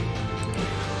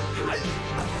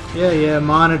 Yeah,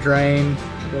 mana drain.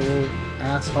 Little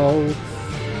asshole.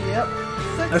 Yep.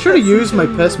 I should have used my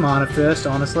piss mana first,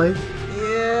 honestly.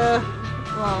 Yeah.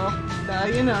 Well, now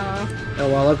you know. Oh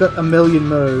well, I've got a million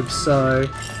moves, so...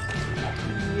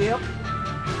 Yep.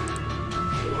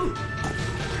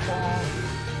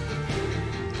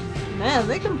 Man,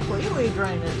 they completely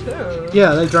drain it too.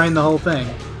 Yeah, they drain the whole thing.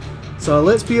 So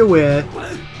let's be aware.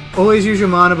 Always use your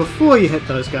mana before you hit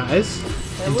those guys.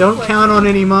 And don't count on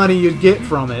any mana you'd get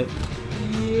from it.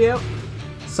 Yep.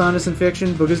 Sinus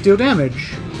infection, boogers deal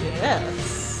damage.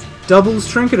 Yes. Doubles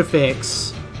trinket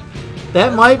effects.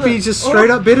 That might be just straight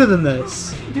up better than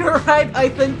this. You're right, I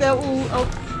think that will... Oh.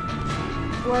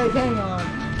 Wait, hang on.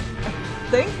 I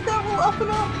think that will up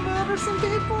and up murder some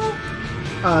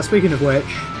people? Speaking of which...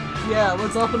 Yeah,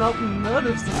 let's up and up and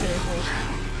murder some people.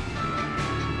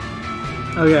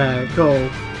 Okay, cool.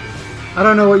 I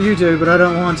don't know what you do, but I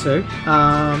don't want to.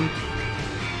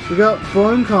 We got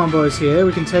bone combos here.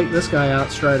 We can take this guy out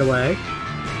straight away.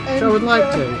 Which I would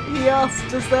like to. He asked,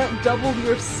 does that double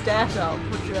your stat up?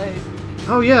 Which I...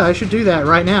 Oh yeah, I should do that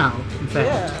right now, in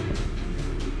fact.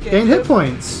 Yeah. Gain hit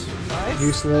points. Nice.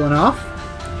 Useful enough.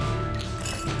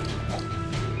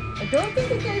 I don't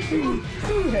think it gave you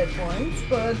 2 hit points,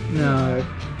 but... No.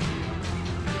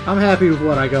 I'm happy with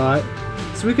what I got.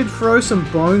 So we could throw some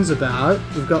bones about.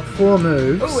 We've got 4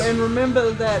 moves. Oh, and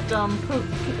remember that poop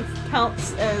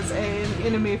counts as an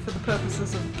enemy for the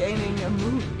purposes of gaining a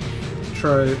move.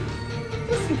 True.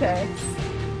 Just in case.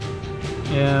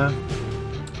 Yeah.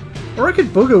 Or I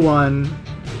could booger one,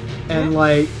 and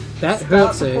like, that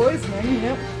hurts the it. Poisoning,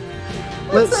 yep.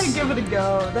 Let's say give it a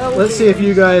go. Let's see if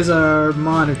you guys are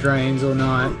mana drains or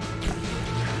not.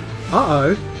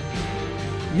 Uh-oh.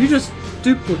 You just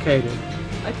duplicated.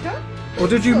 I don't Or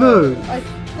did you move? I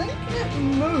think it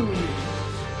moved.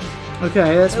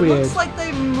 Okay, that's weird. It looks like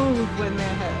they move when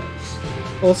they're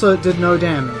hit. Also, it did no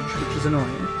damage, which is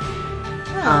annoying.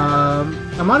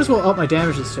 Yeah. I might as well up my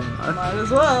damage this turn, though. Might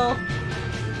as well.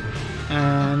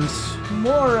 And...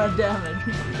 more damage.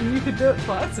 You could do it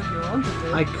twice if you wanted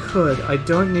to. I could. I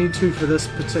don't need to for this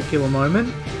particular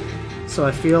moment. So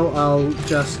I feel I'll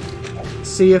just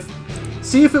see if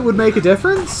it would make a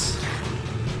difference.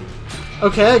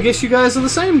 Okay, I guess you guys are the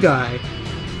same guy.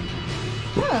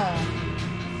 Yeah.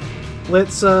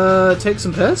 Let's take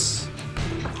some piss.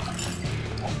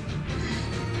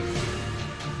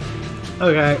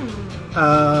 Okay.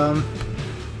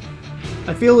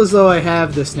 I feel as though I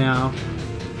have this now.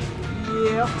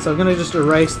 Yep. So I'm gonna just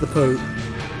erase the poop.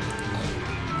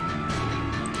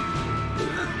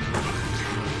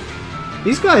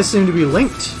 These guys seem to be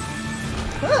linked.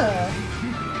 Huh.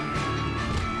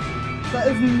 That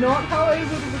is not how I would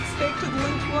have expected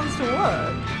linked ones to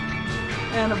work.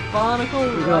 And a barnacle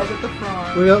right at the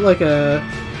front. We got like a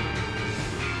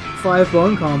 5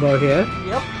 bone combo here.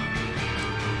 Yep.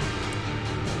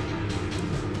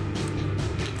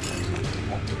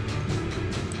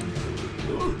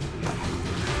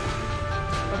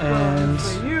 And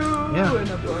for you, yeah. and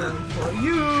a bone for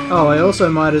you. Oh, I also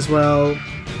might as well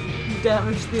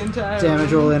damage the entire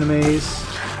damage room. all enemies.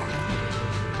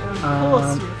 And of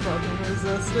course you fucking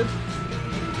resisted.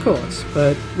 Of course,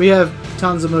 but we have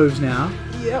tons of moves now.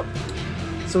 Yep.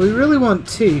 So we really want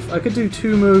teeth. I could do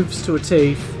 2 moves to a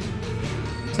teeth.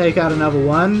 Take out another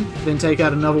one, then take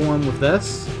out another one with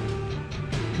this.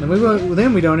 Then we won't.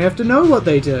 Then we don't have to know what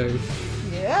they do.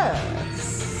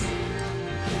 Yes.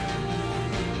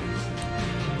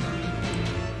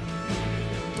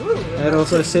 Ooh, That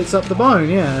also sets up the bone,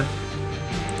 yeah.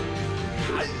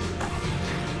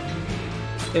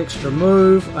 Extra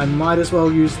move. I might as well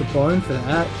use the bone for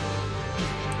that.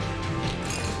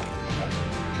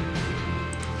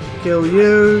 Kill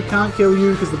you. Can't kill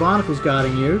you because the barnacle's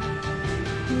guarding you.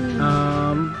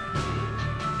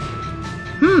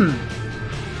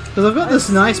 Because I've got this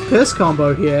nice piss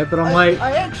combo here, but I'm like...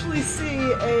 I actually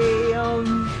see a,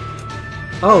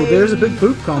 Oh, there's a big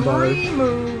poop combo. 3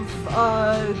 move,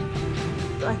 I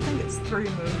think it's 3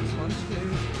 moves, 1, 2.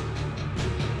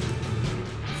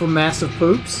 For massive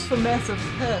poops? For massive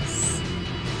piss.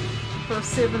 For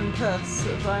 7 piss,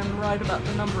 if I'm right about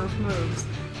the number of moves.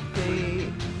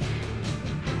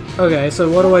 Okay, so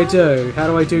what do I do? How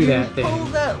do I do that Pull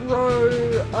then? that row,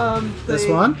 This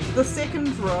one? The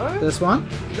second row. This one?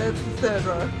 That's the third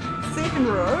row. Second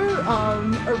row,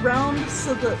 around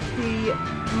so that the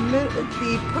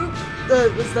poop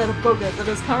is that a booger that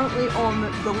is currently on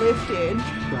the left edge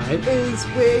Right. is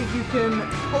where you can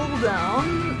pull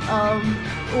down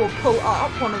or pull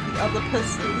up one of the other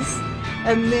pisses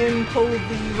and then pull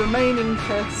the remaining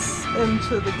piss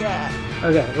into the gap.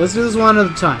 Okay, let's do this one at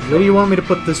a time. Where do you want me to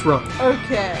put this row?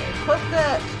 Okay, put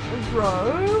that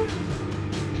row,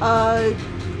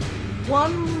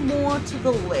 one more to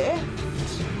the left,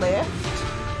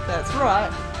 that's right.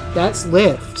 That's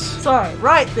left. Sorry,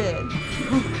 right then.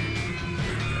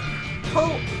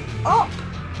 Pull up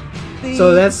the...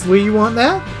 So that's where you want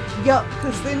that? Yup,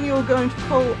 because then you're going to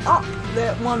pull up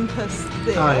that one piss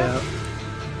there. Oh, yeah.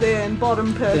 Then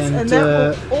bottom piss, Then and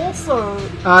that will also...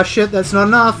 Ah, shit, that's not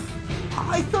enough.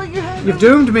 I thought you had... You've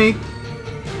doomed me.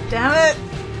 Damn it!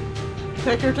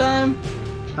 Picker time.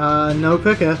 No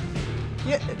picker.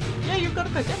 Yeah, you've got a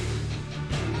picker.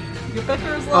 Your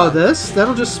picker is Oh, locked. this?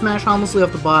 That'll just smash harmlessly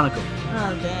off the barnacle.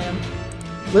 Oh, damn.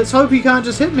 Let's hope he can't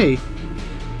just hit me.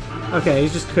 Okay,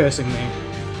 he's just cursing me.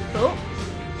 Cool.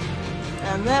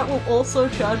 And that will also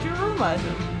charge your room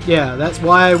item. Yeah, that's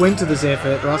why I went to this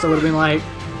effort, or else I would have been like,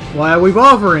 why are we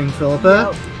bothering,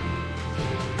 Philippa? Yep.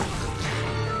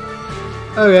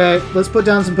 Okay, let's put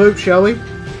down some poop, shall we?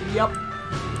 Yep.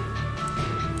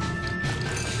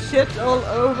 Shit all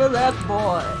over that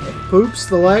boy. Poops,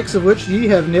 the likes of which ye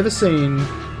have never seen.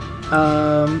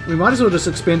 We might as well just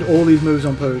expend all these moves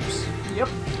on poops. Yep.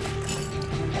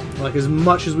 Like, as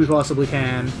much as we possibly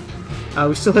can.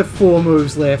 We still have 4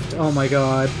 moves left. Oh my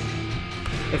god.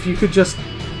 If you could just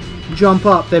jump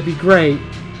up, that'd be great.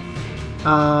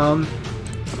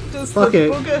 Does fuck the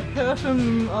it. booger hurt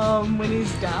him when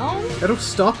he's down? It'll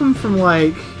stop him from,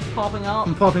 like, Popping up?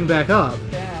 popping back up.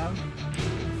 Damn.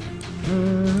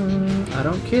 I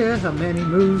don't care how many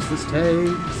moves this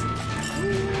takes.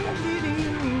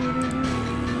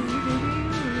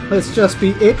 Let's just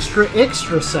be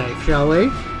extra safe, shall we?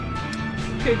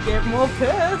 Could get more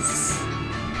piss.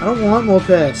 I don't want more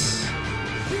piss.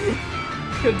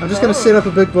 Could I'm just gonna set up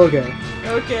a big booger.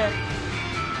 Okay.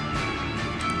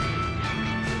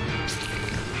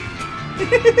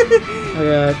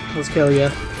 Okay, let's kill you.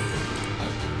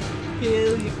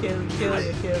 Kill you.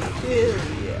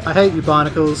 I hate you,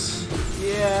 barnacles.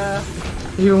 Yeah.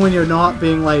 Even when you're not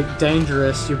being, like,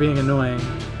 dangerous, you're being annoying.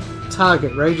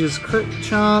 Target, Rage's crit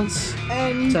chance.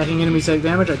 And Attacking enemies take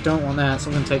damage. I don't want that,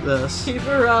 so I'm gonna take this.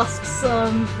 Keeper asks,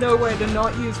 no way to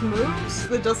not use moves?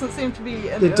 There doesn't seem to be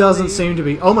an There doesn't seem to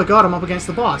be. Oh my god, I'm up against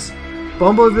the boss.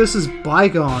 Bumbo versus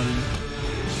Bygone.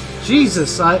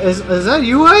 Jesus, is that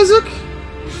you, Isaac?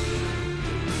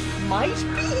 Might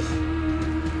be?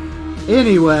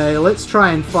 Anyway, let's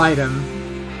try and fight him.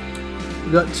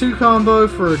 We got 2 combo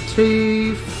for a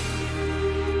teeth.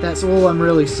 That's all I'm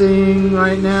really seeing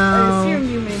right now. I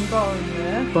assume you mean bone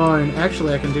there. Bone.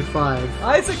 Actually, I can do 5.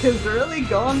 Isaac has really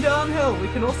gone downhill. We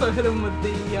can also hit him with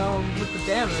the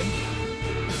damage.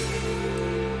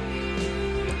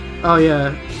 Oh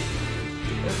yeah.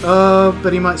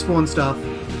 But he might spawn stuff.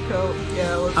 Cool.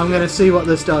 Yeah. I'm gonna see what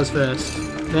this does first.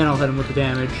 Then I'll hit him with the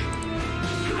damage.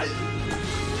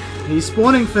 He's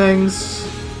spawning things.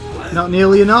 Not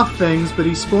nearly enough things, but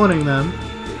he's spawning them.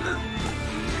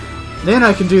 Then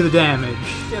I can do the damage.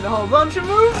 Get a whole bunch of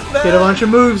moves back. Get a bunch of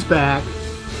moves back.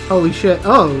 Holy shit.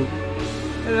 Oh.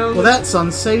 Well, that's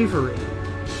unsavory.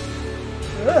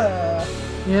 Ugh.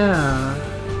 Yeah.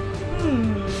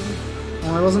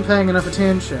 Well, I wasn't paying enough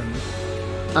attention.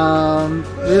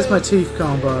 There's my teeth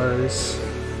combos.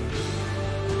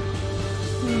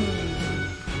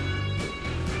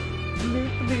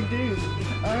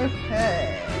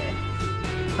 Okay.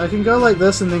 I can go like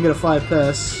this and then get a 5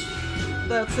 piss.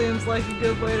 That seems like a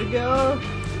good way to go.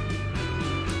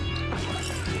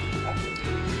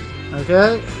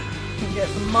 Okay. Can get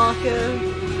the marker.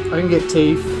 I can get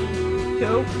teeth.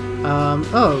 Cool.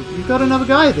 Oh, you've got another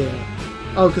guy there.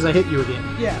 Oh, because I hit you again.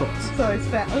 Yeah. Of course. So he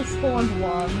spawned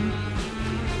 1.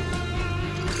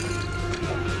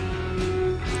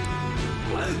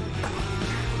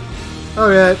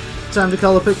 Okay, time to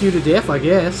color pick you to death, I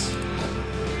guess.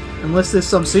 Unless there's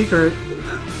some secret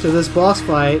to this boss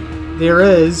fight. There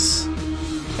is.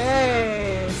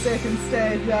 Hey, second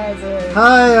stage, Isaac.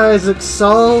 Hi, Isaac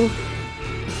Soul.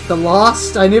 The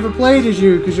Lost. I never played as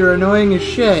you because you're annoying as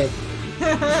shit.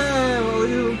 Well,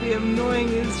 you'll be annoying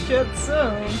as shit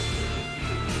soon.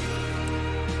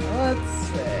 Let's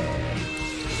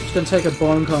see. Just gonna take a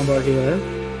bone combo here.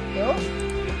 Nope.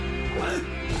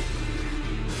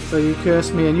 So you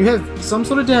curse me, and you have some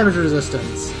sort of damage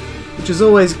resistance, which is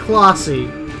always classy.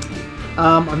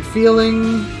 I'm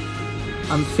feeling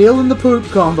the poop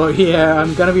combo here.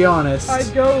 I'm gonna be honest.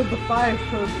 I'd go with the 5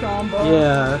 poop combo.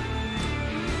 Yeah.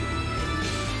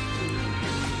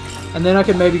 And then I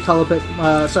can maybe color pick,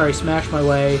 smash my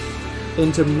way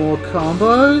into more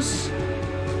combos.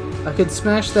 I could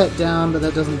smash that down, but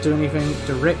that doesn't do anything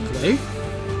directly.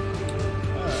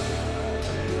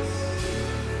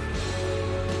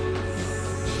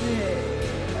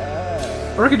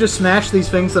 Or I could just smash these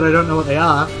things that I don't know what they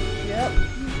are. Yep,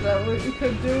 that what you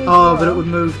could do as Oh, well. but it would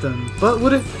move them. But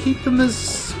would it keep them as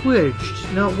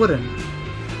squidged? No, it wouldn't.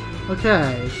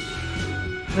 Okay.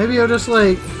 Maybe I'll just,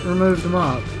 like, remove them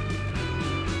up.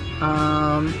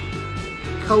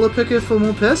 Color picker for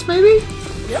more piss, maybe?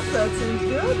 Yep, that seems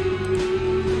good.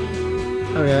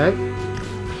 Okay.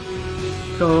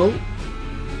 Cool.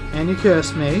 And you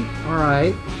cursed me.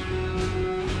 Alright. I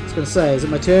was gonna say, is it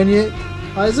my turn yet,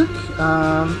 Isaac?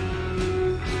 I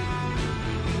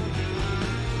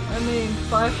mean,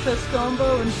 5 piss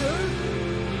combo and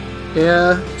 2?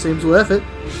 Yeah, seems worth it.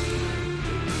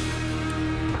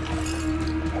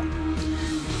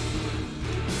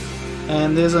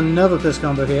 And there's another piss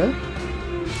combo here.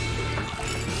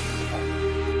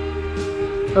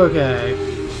 Okay.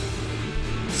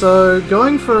 So,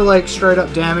 going for, like, straight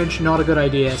up damage, not a good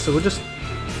idea. So we'll just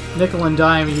nickel and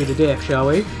dime you to death, shall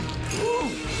we?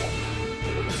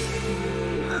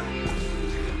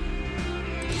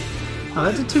 Oh,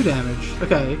 that did 2 damage.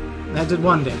 Okay, that did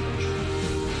 1 damage.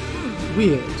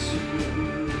 Weird.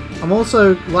 I'm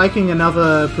also liking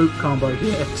another poop combo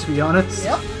here, to be honest.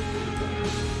 Yep.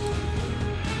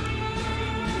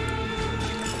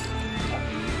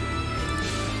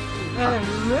 And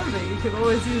remember, you could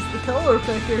always use the color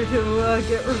picker to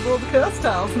get rid of all the curse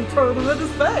tiles and throw them at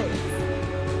his face.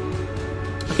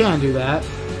 I can do that.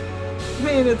 I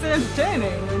mean, it's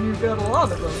entertaining when you've got a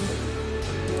lot of them.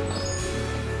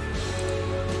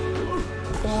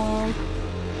 Bonk.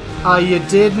 Are you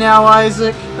dead now,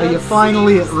 Isaac? Are you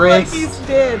finally at rest? Like he's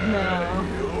dead now.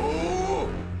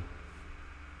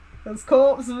 His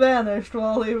corpse vanished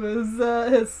while he was,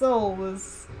 his soul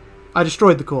was... I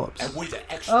destroyed the corpse. And with the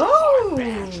extra Oh!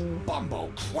 badge, Bumbo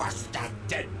crushed that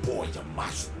dead boy to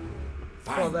mush.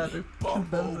 Well, that Finally, confirms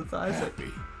Bumbo it's Isaac.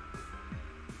 happy.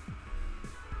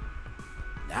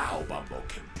 Now Bumbo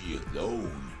can be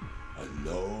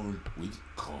alone with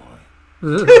Koi.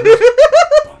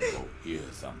 Bumbo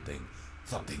hears something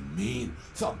mean,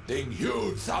 something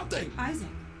huge, something. Isaac,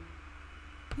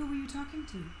 who were you talking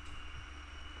to?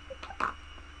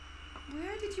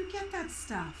 Where did you get that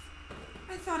stuff?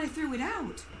 I thought I threw it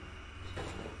out.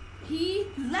 He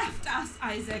left us,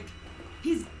 Isaac.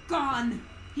 He's gone.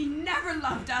 He never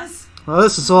loved us. Well,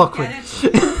 this is awkward. Get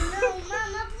it? No,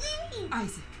 Mama, please.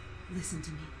 Isaac, listen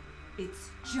to me. It's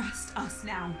just us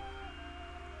now.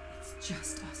 It's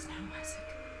just us now,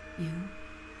 Isaac. You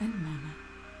and Mama.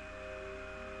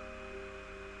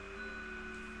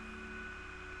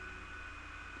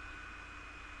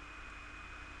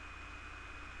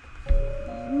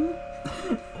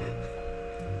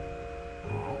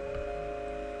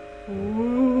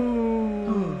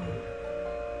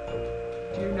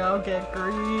 now get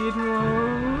greed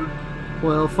mode.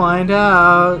 We'll find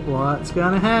out what's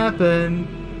gonna happen.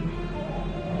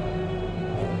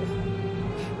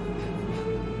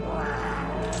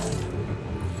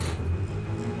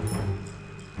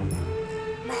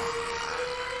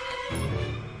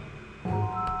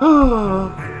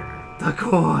 Oh, the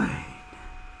coin.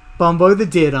 Bumbo the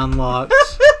Dead unlocked.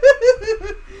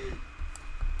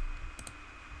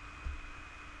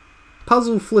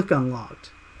 Puzzle flick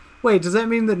unlocked. Wait, does that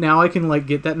mean that now I can, like,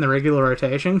 get that in the regular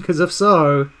rotation? Because if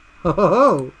so... Ho ho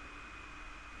ho!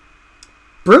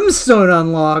 Brimstone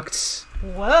unlocked!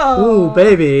 Well... Ooh,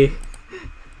 baby.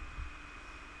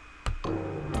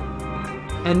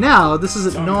 And now, this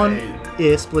is a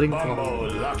non-ear-splitting Bumbo,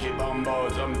 problem. lucky Bumbo,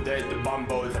 someday the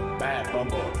Bumbo is a bad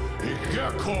Bumbo. He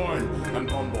get coin, and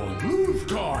Bumbo lose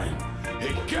coin.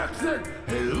 He gets it,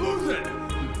 he lose it.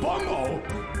 Bumbo,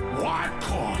 what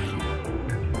coin?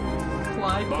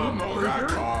 Fly Bumbo got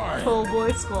coin. Tall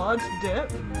Boy Squad,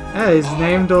 Dip, Hey, he's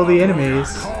named all the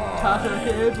enemies. Tato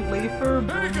Kid, Leaper,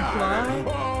 Boomfly,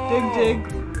 Dig Dig,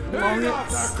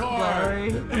 Longits, Larry,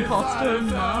 Imposter,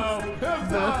 Mask,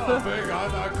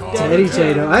 Bertha, Teddy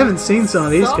Tato. I haven't seen some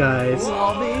of these guys.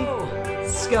 Lobby,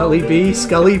 Scully B,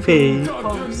 Scully P.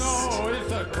 Host,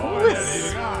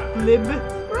 Wisp, Lib,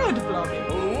 Red Blobby,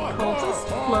 Cultist,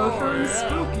 Floater, and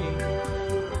Spooky,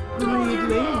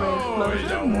 Greedling, Red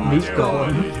Floater, Meat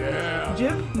Golem.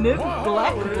 Jib, Nib,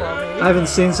 Black Blobby, I haven't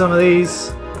seen some of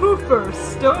these. Pooper,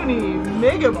 Stony,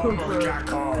 Mega Pooper,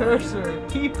 Cursor,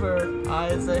 Keeper,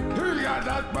 Isaac,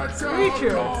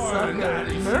 Screecher, Sucker,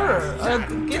 Mirror. I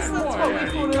guess that's what we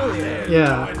called earlier.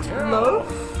 Yeah. Loaf,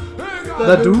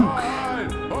 The Duke.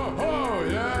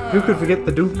 Who could forget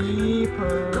the Duke?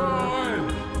 Keeper,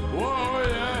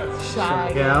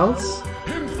 Shy Gals.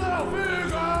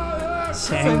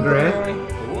 Sangre.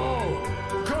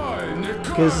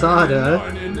 Quesada.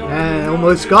 And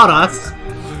almost got us.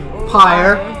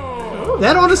 Pyre.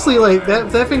 That honestly, like,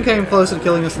 that thing came closer to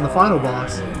killing us than the final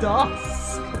boss.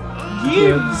 Dusk,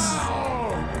 Gibbs.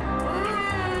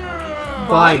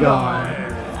 Bygone.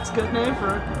 It's a good name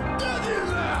for it.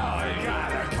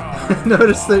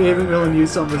 Notice that he haven't really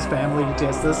used some of his family to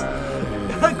test this.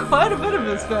 Quite a bit of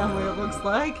his family, it looks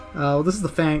like. Oh, well, this is the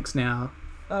Fanks now.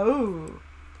 Oh,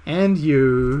 And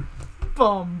you.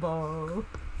 Bumbo.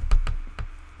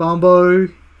 Bumbo,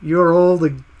 you're all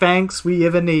the Fanks we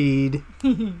ever need.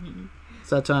 It's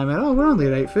that time out. Oh, we're only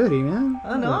at 8:30, man.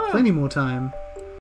 I know. Plenty more time.